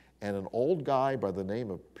prayed, and an old guy by the name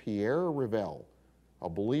of Pierre Rivel, a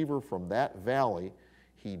believer from that valley,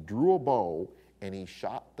 he drew a bow and he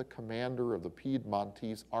shot the commander of the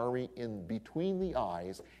Piedmontese army in between the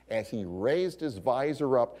eyes as he raised his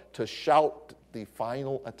visor up to shout the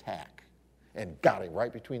final attack, and got him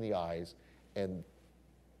right between the eyes. And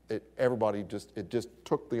everybody just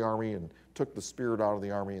took the army and took the spirit out of the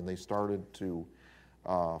army, and they started to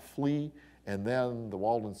flee. And then the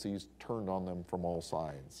Waldenses turned on them from all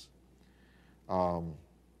sides.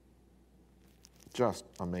 Just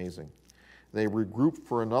amazing. They regrouped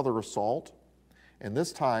for another assault, and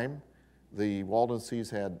this time the Waldenses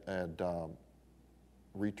had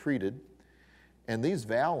retreated. And these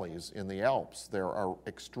valleys in the Alps, there are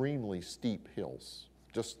extremely steep hills,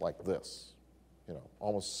 just like this,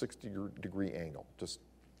 almost 60-degree angle, just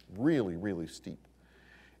really, really steep.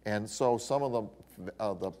 And so some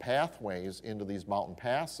of the pathways into these mountain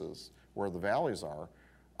passes where the valleys are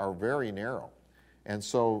very narrow. And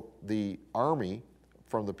so the army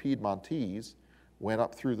from the Piedmontese went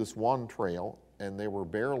up through this one trail, and they were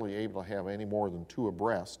barely able to have any more than two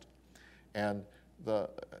abreast. And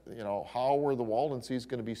how were the Waldenses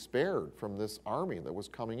going to be spared from this army that was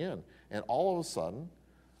coming in? And all of a sudden,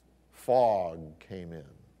 fog came in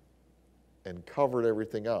and covered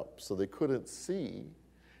everything up, so they couldn't see.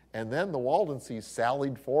 And then the Waldenses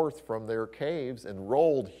sallied forth from their caves and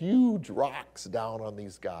rolled huge rocks down on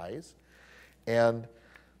these guys. And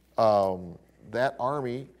that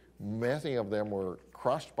army, many of them were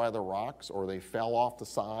crushed by the rocks, or they fell off the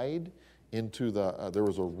side into there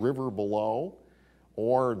was a river below,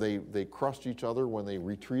 or they crushed each other when they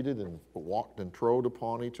retreated and walked and trode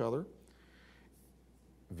upon each other.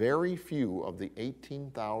 Very few of the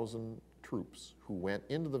 18,000 troops who went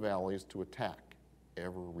into the valleys to attack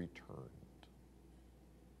ever returned.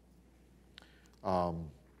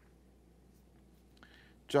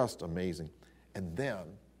 Just amazing. And then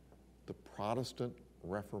the Protestant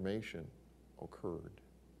Reformation occurred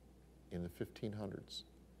in the 1500s.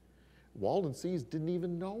 Waldenses didn't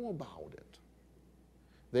even know about it.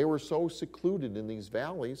 They were so secluded in these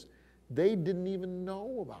valleys, they didn't even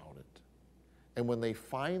know about it. And when they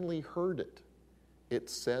finally heard it, it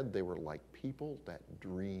said they were like people that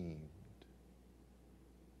dreamed.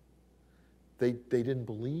 They didn't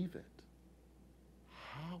believe it.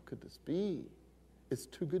 How could this be? It's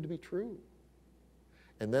too good to be true.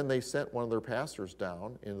 And then they sent one of their pastors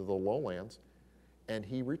down into the lowlands, and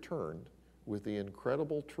he returned with the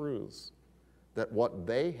incredible truths that what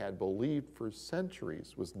they had believed for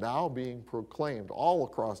centuries was now being proclaimed all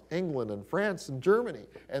across England and France and Germany,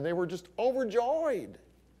 and they were just overjoyed.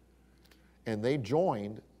 And they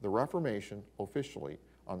joined the Reformation officially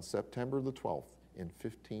on September the 12th in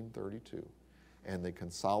 1532, and they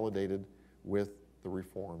consolidated with the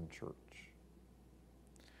Reformed Church.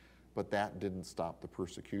 But that didn't stop the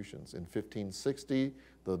persecutions. In 1560,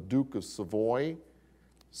 the Duke of Savoy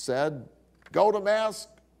said, "Go to Mass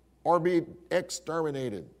or be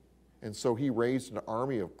exterminated." And so he raised an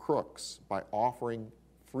army of crooks by offering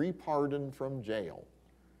free pardon from jail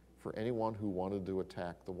for anyone who wanted to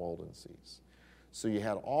attack the Waldenses. So you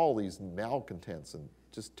had all these malcontents and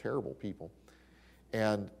just terrible people.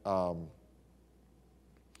 And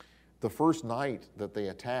the first night that they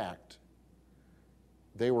attacked,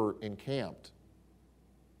 they were encamped,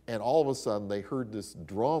 and all of a sudden they heard this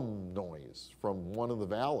drum noise from one of the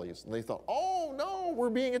valleys, and they thought, "Oh no, we're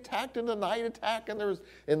being attacked in a night attack!" And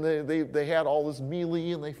they had all this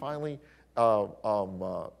melee, and they finally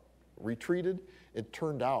retreated, it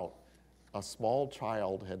turned out a small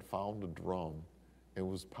child had found a drum and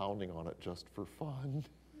was pounding on it just for fun.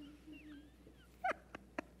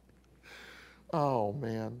 Oh,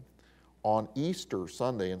 man. On Easter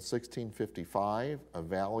Sunday in 1655, a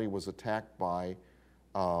valley was attacked by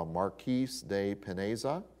Marquis de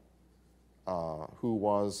Peneza, who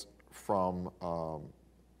was from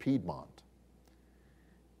Piedmont.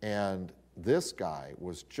 And this guy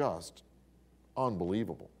was just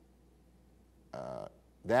unbelievable.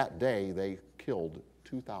 That day, they killed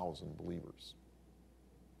 2,000 believers.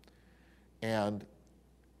 And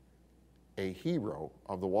a hero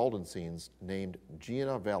of the Waldensians named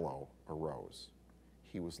Gianvello arose.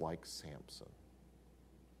 He was like Samson.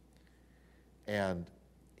 And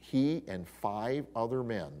he and 5 other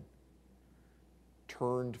men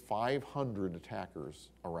turned 500 attackers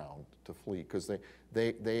around to flee because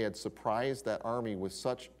they had surprised that army with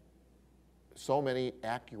so many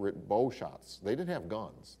accurate bow shots. They didn't have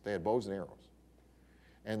guns. They had bows and arrows.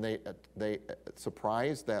 And they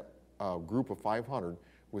surprised that group of 500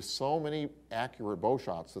 with so many accurate bow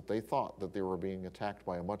shots that they thought that they were being attacked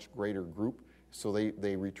by a much greater group, so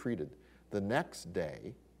they retreated. The next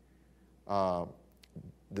day,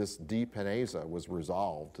 this D. Peneza was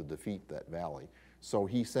resolved to defeat that valley. So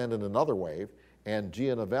he sent in another wave, and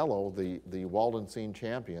Gianvello, the Waldensian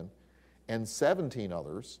champion, and 17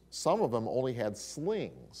 others, some of them only had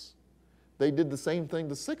slings. They did the same thing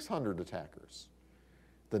to 600 attackers.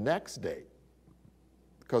 The next day,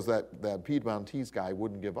 because that Piedmontese guy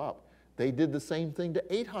wouldn't give up, they did the same thing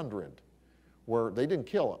to 800, where they didn't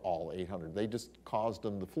kill all 800. They just caused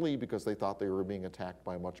them to flee because they thought they were being attacked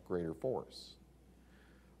by a much greater force.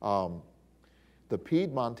 The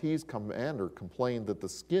Piedmontese commander complained that the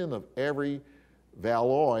skin of every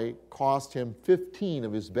Valois cost him 15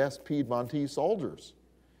 of his best Piedmontese soldiers.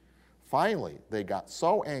 Finally, they got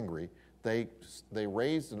so angry, they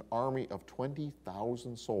raised an army of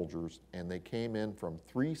 20,000 soldiers, and they came in from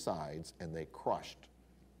 3 sides, and they crushed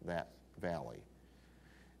that valley.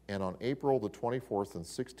 And on April the 24th in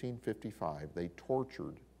 1655, they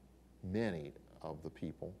tortured many of the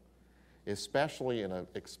people, especially in an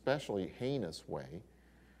especially heinous way,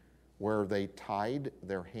 where they tied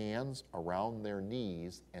their hands around their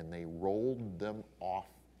knees and they rolled them off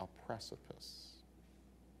a precipice.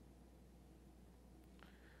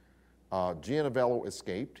 Gianvello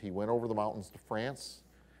escaped. He went over the mountains to France,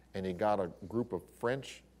 and he got a group of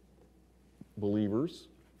French believers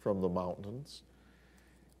from the mountains,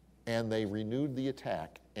 and they renewed the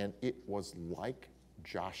attack, and it was like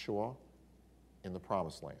Joshua in the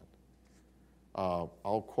Promised Land.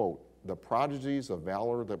 I'll quote, "The prodigies of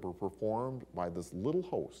valor that were performed by this little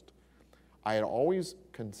host. I had always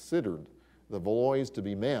considered the Valois to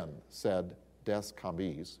be men," said Des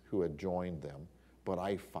Cambes, who had joined them, "but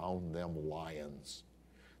I found them lions.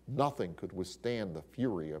 Nothing could withstand the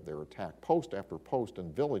fury of their attack. Post after post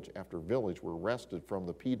and village after village were wrested from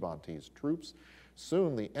the Piedmontese troops.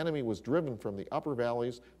 Soon the enemy was driven from the upper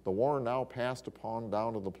valleys. The war now passed upon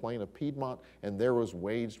down to the plain of Piedmont, and there was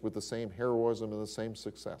waged with the same heroism and the same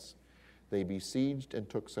success. They besieged and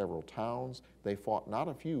took several towns. They fought not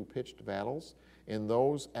a few pitched battles. In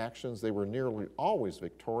those actions they were nearly always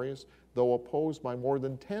victorious, though opposed by more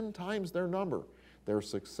than 10 times their number. Their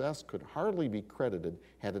success could hardly be credited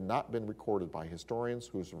had it not been recorded by historians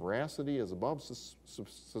whose veracity is above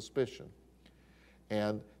suspicion.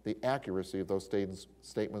 And the accuracy of those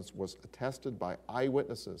statements was attested by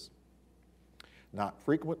eyewitnesses. Not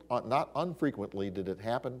unfrequently did it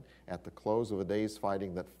happen at the close of a day's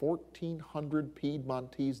fighting that 1,400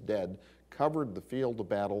 Piedmontese dead covered the field of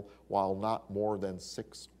battle, while not more than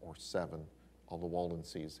 6 or 7 of the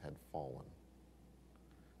Waldenses had fallen.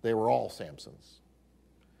 They were all Samsons.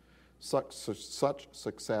 Such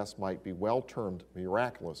success might be well termed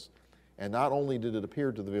miraculous, and not only did it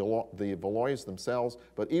appear to the Valois themselves,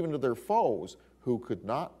 but even to their foes, who could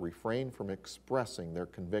not refrain from expressing their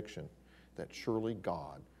conviction that surely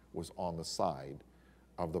God was on the side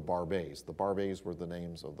of the Barbets. The Barbets were the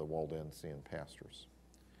names of the Waldensian pastors.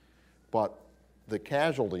 But the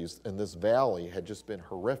casualties in this valley had just been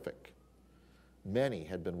horrific. Many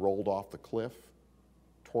had been rolled off the cliff,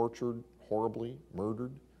 tortured horribly,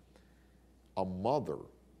 murdered. A mother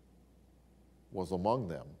was among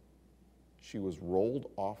them. She was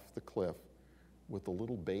rolled off the cliff with a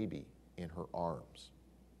little baby in her arms.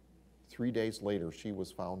 3 days later, she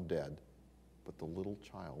was found dead, but the little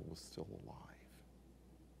child was still alive,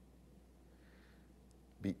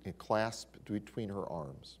 clasped between her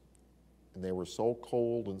arms. And they were so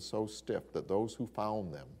cold and so stiff that those who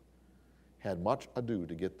found them had much ado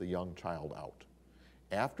to get the young child out.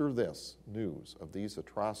 After this news of these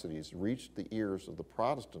atrocities reached the ears of the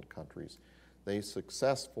Protestant countries, they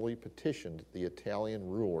successfully petitioned the Italian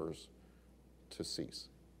rulers to cease.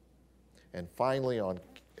 And finally, on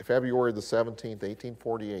February the 17th,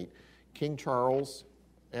 1848, King Charles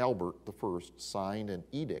Albert I signed an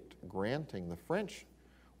edict granting the French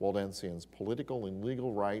Waldensians political and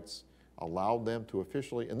legal rights, allowed them to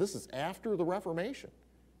officially, and this is after the Reformation,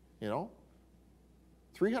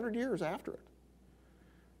 300 years after it,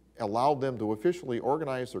 allowed them to officially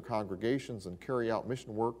organize their congregations and carry out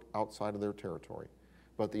mission work outside of their territory.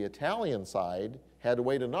 But the Italian side had to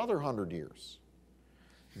wait another 100 years.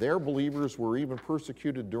 Their believers were even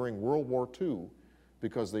persecuted during World War II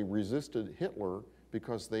because they resisted Hitler,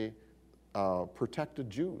 because they protected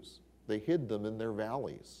Jews. They hid them in their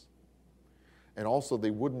valleys. And also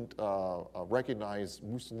they wouldn't recognize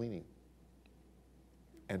Mussolini.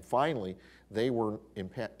 And finally, they were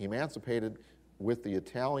emancipated with the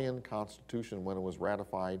Italian Constitution when it was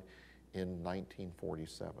ratified in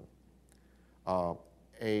 1947.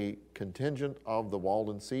 A contingent of the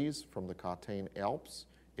Waldenses from the Catane Alps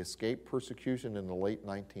escaped persecution in the late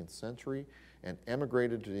 19th century and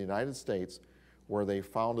emigrated to the United States, where they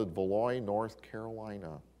founded Valois, North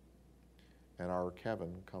Carolina. And our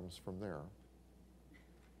Kevin comes from there.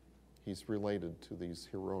 He's related to these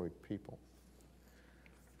heroic people.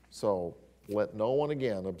 So let no one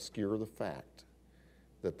again obscure the fact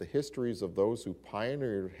that the histories of those who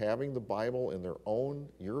pioneered having the Bible in their own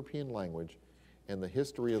European language and the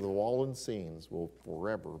history of the Waldensians will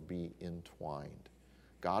forever be entwined.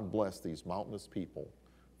 God bless these mountainous people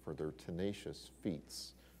for their tenacious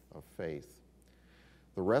feats of faith.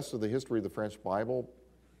 The rest of the history of the French Bible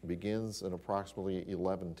begins in approximately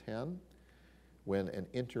 1110, when an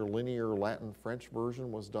interlinear Latin-French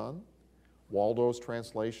version was done. Waldo's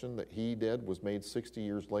translation that he did was made 60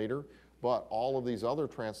 years later, but all of these other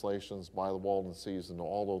translations by the Waldenses into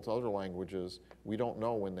all those other languages, we don't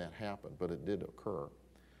know when that happened, but it did occur.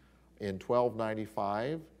 In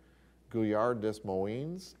 1295, Guyard des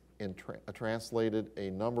Moines translated a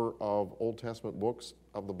number of Old Testament books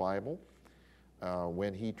of the Bible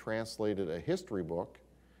when he translated a history book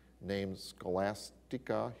named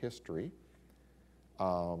Scholastica History.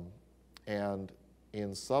 And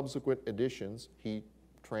in subsequent editions, he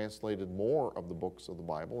translated more of the books of the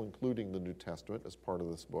Bible, including the New Testament, as part of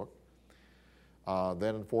this book.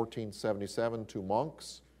 Then in 1477, two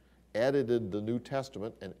monks edited the New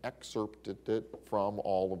Testament and excerpted it from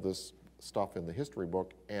all of this stuff in the history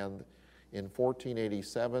book. And in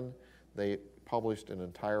 1487, they published an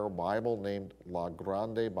entire Bible named La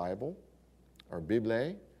Grande Bible, or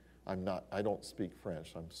Bible. I don't speak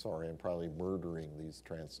French. I'm sorry. I'm probably murdering these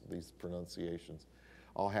pronunciations.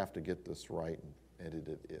 I'll have to get this right and edit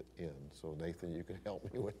it in. So Nathan, you can help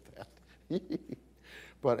me with that.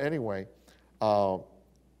 But anyway, all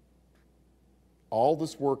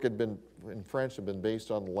this work had been in French had been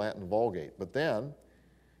based on the Latin Vulgate. But then,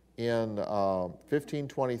 in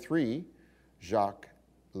 1523, Jacques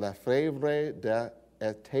Lefebvre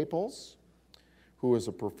d'Etaples, who was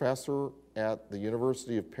a professor at the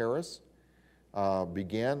University of Paris,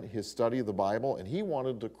 began his study of the Bible, and he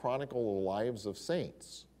wanted to chronicle the lives of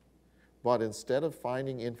saints. But instead of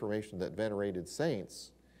finding information that venerated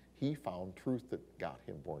saints, he found truth that got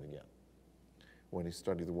him born again when he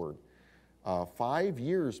studied the Word. 5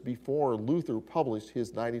 years before Luther published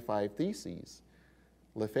his 95 Theses,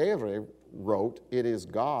 Lefebvre wrote, "It is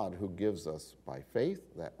God who gives us by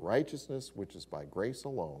faith that righteousness which is by grace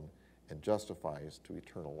alone and justifies to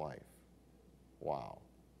eternal life." Wow.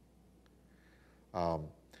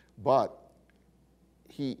 But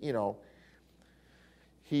he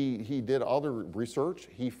did other research.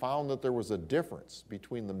 He found that there was a difference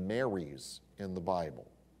between the Marys in the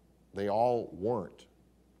Bible. They all weren't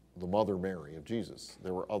the Mother Mary of Jesus.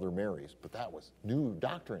 There were other Marys, but that was new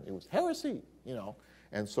doctrine. It was heresy,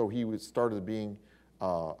 And so he started being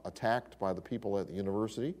attacked by the people at the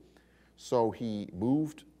university. So he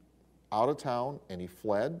moved out of town and he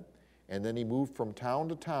fled. And then he moved from town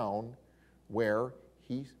to town where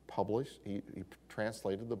he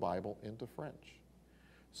translated the Bible into French.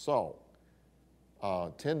 So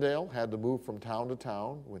Tyndale had to move from town to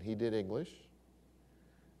town when he did English.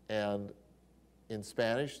 And in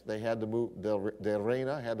Spanish, they had to move, de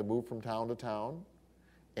Reina had to move from town to town.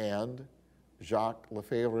 And Jacques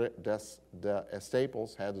Lefebvre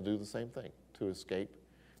d'Etaples had to do the same thing to escape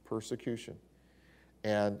persecution.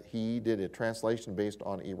 And he did a translation based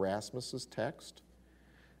on Erasmus's text.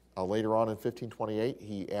 Later on in 1528,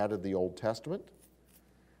 he added the Old Testament.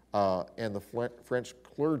 And the French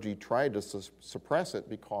clergy tried to suppress it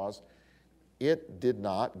because it did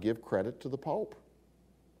not give credit to the Pope.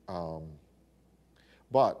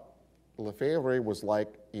 But Lefebvre was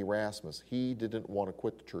like Erasmus. He didn't want to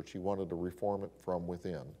quit the church. He wanted to reform it from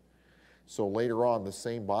within. So later on, the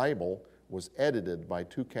same Bible was edited by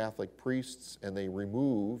two Catholic priests, and they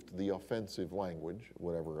removed the offensive language,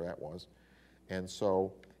 whatever that was. And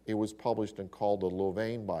so it was published and called the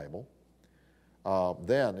Louvain Bible.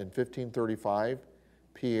 Then, in 1535,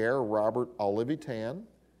 Pierre Robert Olivetan,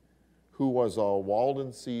 who was a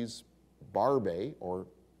Waldenses Barbe, or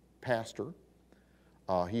pastor,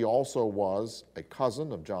 he also was a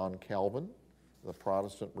cousin of John Calvin, the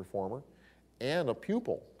Protestant reformer, and a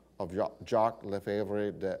pupil of Jacques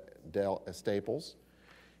Lefebvre d'Estaples.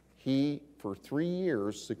 He, for 3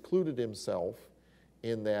 years, secluded himself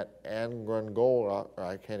in that Angrangola,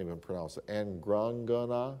 I can't even pronounce it,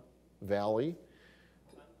 Angrangana Valley.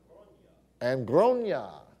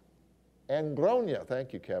 Angronia,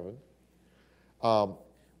 thank you, Kevin.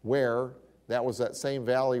 Where that was that same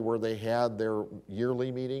valley where they had their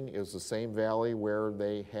yearly meeting. It was the same valley where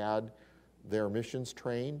they had their missions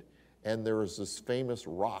trained. And there is this famous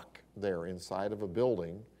rock there inside of a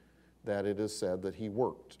building that it is said that he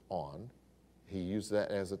worked on. He used that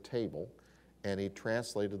as a table, and he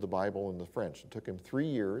translated the Bible into French. It took him 3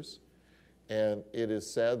 years, and it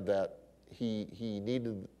is said that he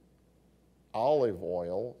needed olive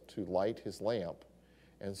oil to light his lamp.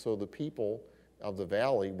 And so the people of the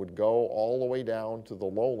valley would go all the way down to the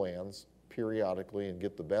lowlands periodically and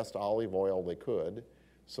get the best olive oil they could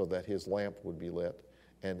so that his lamp would be lit.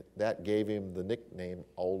 And that gave him the nickname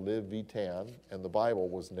Olivetan, and the Bible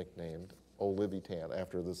was nicknamed Olivetan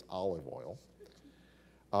after this olive oil.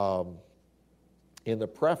 In the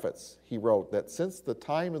preface, he wrote that since the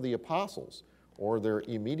time of the apostles or their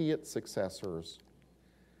immediate successors,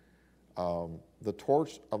 the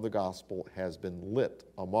torch of the gospel has been lit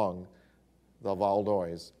among the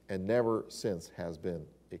Valdois and never since has been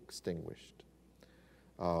extinguished.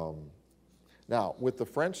 Now, with the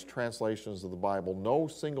French translations of the Bible, no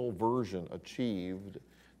single version achieved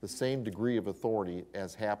the same degree of authority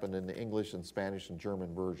as happened in the English and Spanish and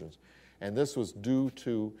German versions. And this was due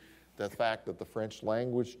to the fact that the French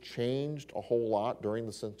language changed a whole lot during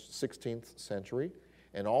the 16th century,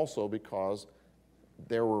 and also because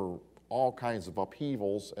there were all kinds of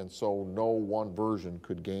upheavals, and so no one version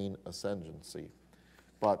could gain ascendancy.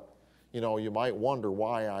 But, you might wonder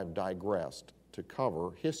why I've digressed to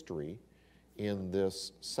cover history in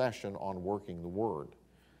this session on Working the Word.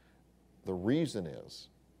 The reason is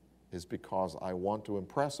because I want to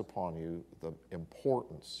impress upon you the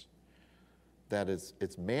importance that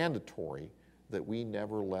it's mandatory that we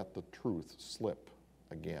never let the truth slip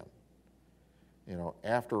again.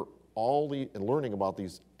 After learning about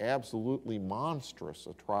these absolutely monstrous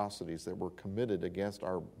atrocities that were committed against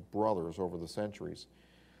our brothers over the centuries,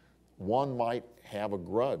 one might have a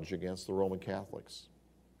grudge against the Roman Catholics.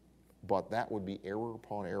 But that would be error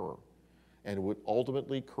upon error, and it would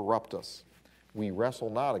ultimately corrupt us. We wrestle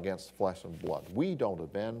not against flesh and blood. We don't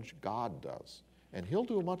avenge, God does. And he'll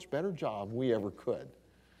do a much better job than we ever could.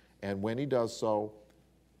 And when he does so,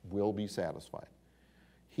 we'll be satisfied.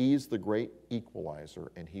 He's the great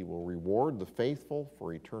equalizer, and he will reward the faithful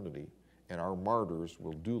for eternity, and our martyrs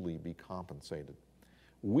will duly be compensated.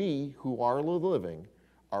 We who are living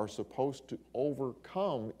are supposed to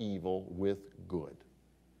overcome evil with good,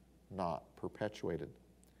 not perpetuated.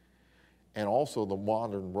 And also the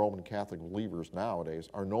modern Roman Catholic believers nowadays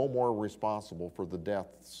are no more responsible for the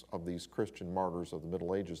deaths of these Christian martyrs of the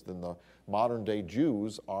Middle Ages than the modern day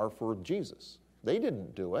Jews are for Jesus. They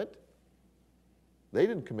didn't do it. They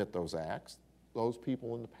didn't commit those acts. Those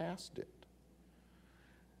people in the past did.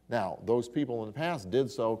 Now, those people in the past did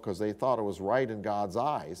so because they thought it was right in God's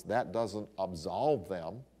eyes. That doesn't absolve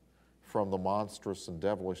them from the monstrous and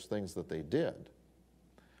devilish things that they did.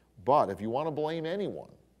 But if you want to blame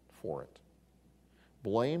anyone for it,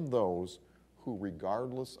 blame those who,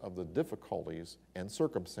 regardless of the difficulties and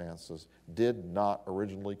circumstances, did not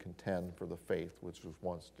originally contend for the faith which was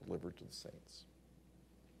once delivered to the saints.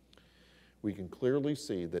 We can clearly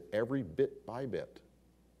see that every bit by bit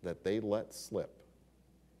that they let slip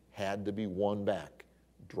had to be won back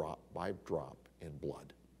drop by drop in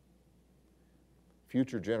blood.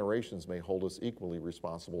 Future generations may hold us equally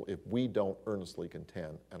responsible if we don't earnestly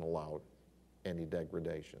contend and allow any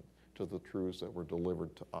degradation to the truths that were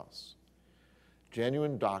delivered to us.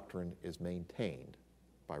 Genuine doctrine is maintained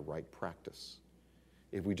by right practice.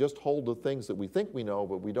 If we just hold the things that we think we know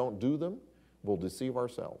but we don't do them, we'll deceive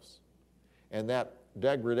ourselves. And that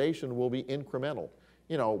degradation will be incremental.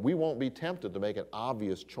 We won't be tempted to make an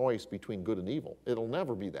obvious choice between good and evil. It'll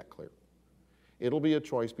never be that clear. It'll be a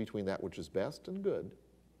choice between that which is best and good.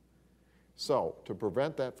 So, to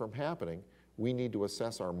prevent that from happening, we need to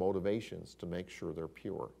assess our motivations to make sure they're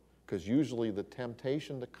pure. Because usually the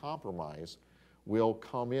temptation to compromise will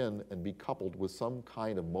come in and be coupled with some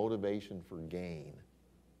kind of motivation for gain,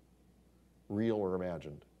 real or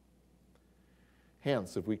imagined.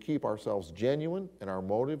 Hence, if we keep ourselves genuine and our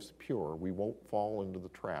motives pure, we won't fall into the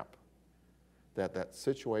trap that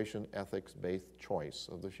situation ethics-based choice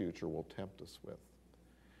of the future will tempt us with.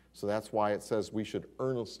 So that's why it says we should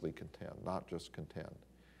earnestly contend, not just contend.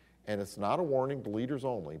 And it's not a warning to leaders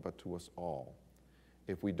only, but to us all.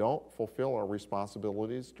 If we don't fulfill our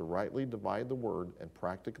responsibilities to rightly divide the word and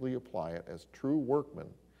practically apply it as true workmen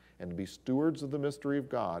and to be stewards of the mystery of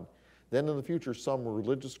God, then in the future some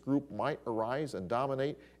religious group might arise and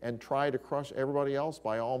dominate and try to crush everybody else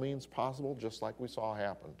by all means possible, just like we saw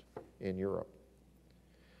happened in Europe.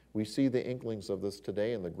 We see the inklings of this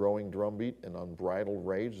today in the growing drumbeat and unbridled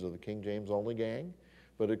rage of the King James only gang,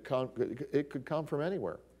 but it could come from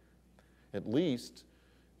anywhere. At least,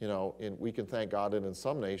 we can thank God that in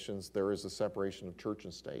some nations there is a separation of church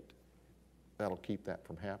and state. That'll keep that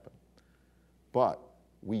from happening. But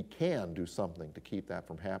we can do something to keep that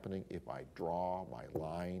from happening if I draw my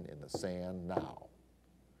line in the sand now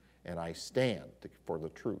and I stand for the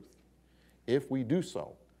truth. If we do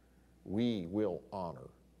so, we will honor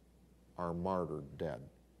our martyred dead.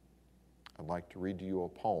 I'd like to read to you a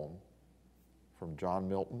poem from John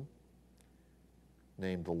Milton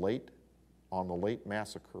named On the Late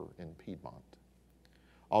Massacre in Piedmont.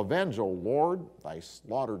 Avenge, O Lord, thy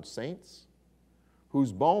slaughtered saints,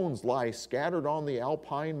 whose bones lie scattered on the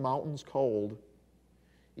alpine mountains cold,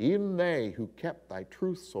 even they who kept thy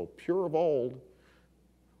truth so pure of old,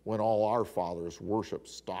 when all our fathers worshiped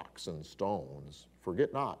stocks and stones.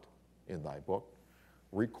 Forget not in thy book,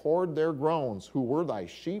 record their groans, who were thy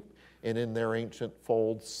sheep, and in their ancient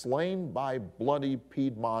fold, slain by bloody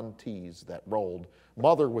Piedmontese that rolled,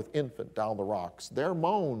 mother with infant down the rocks. Their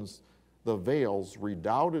moans the vales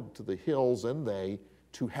redoubted to the hills, and they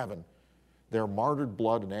to heaven. Their martyred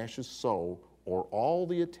blood and ashes sow o'er all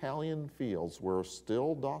the Italian fields where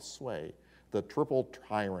still doth sway the triple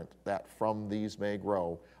tyrant that from these may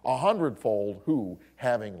grow, 100-fold who,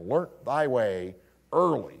 having learnt thy way,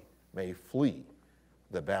 early may flee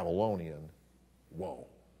the Babylonian woe.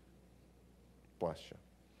 Bless you.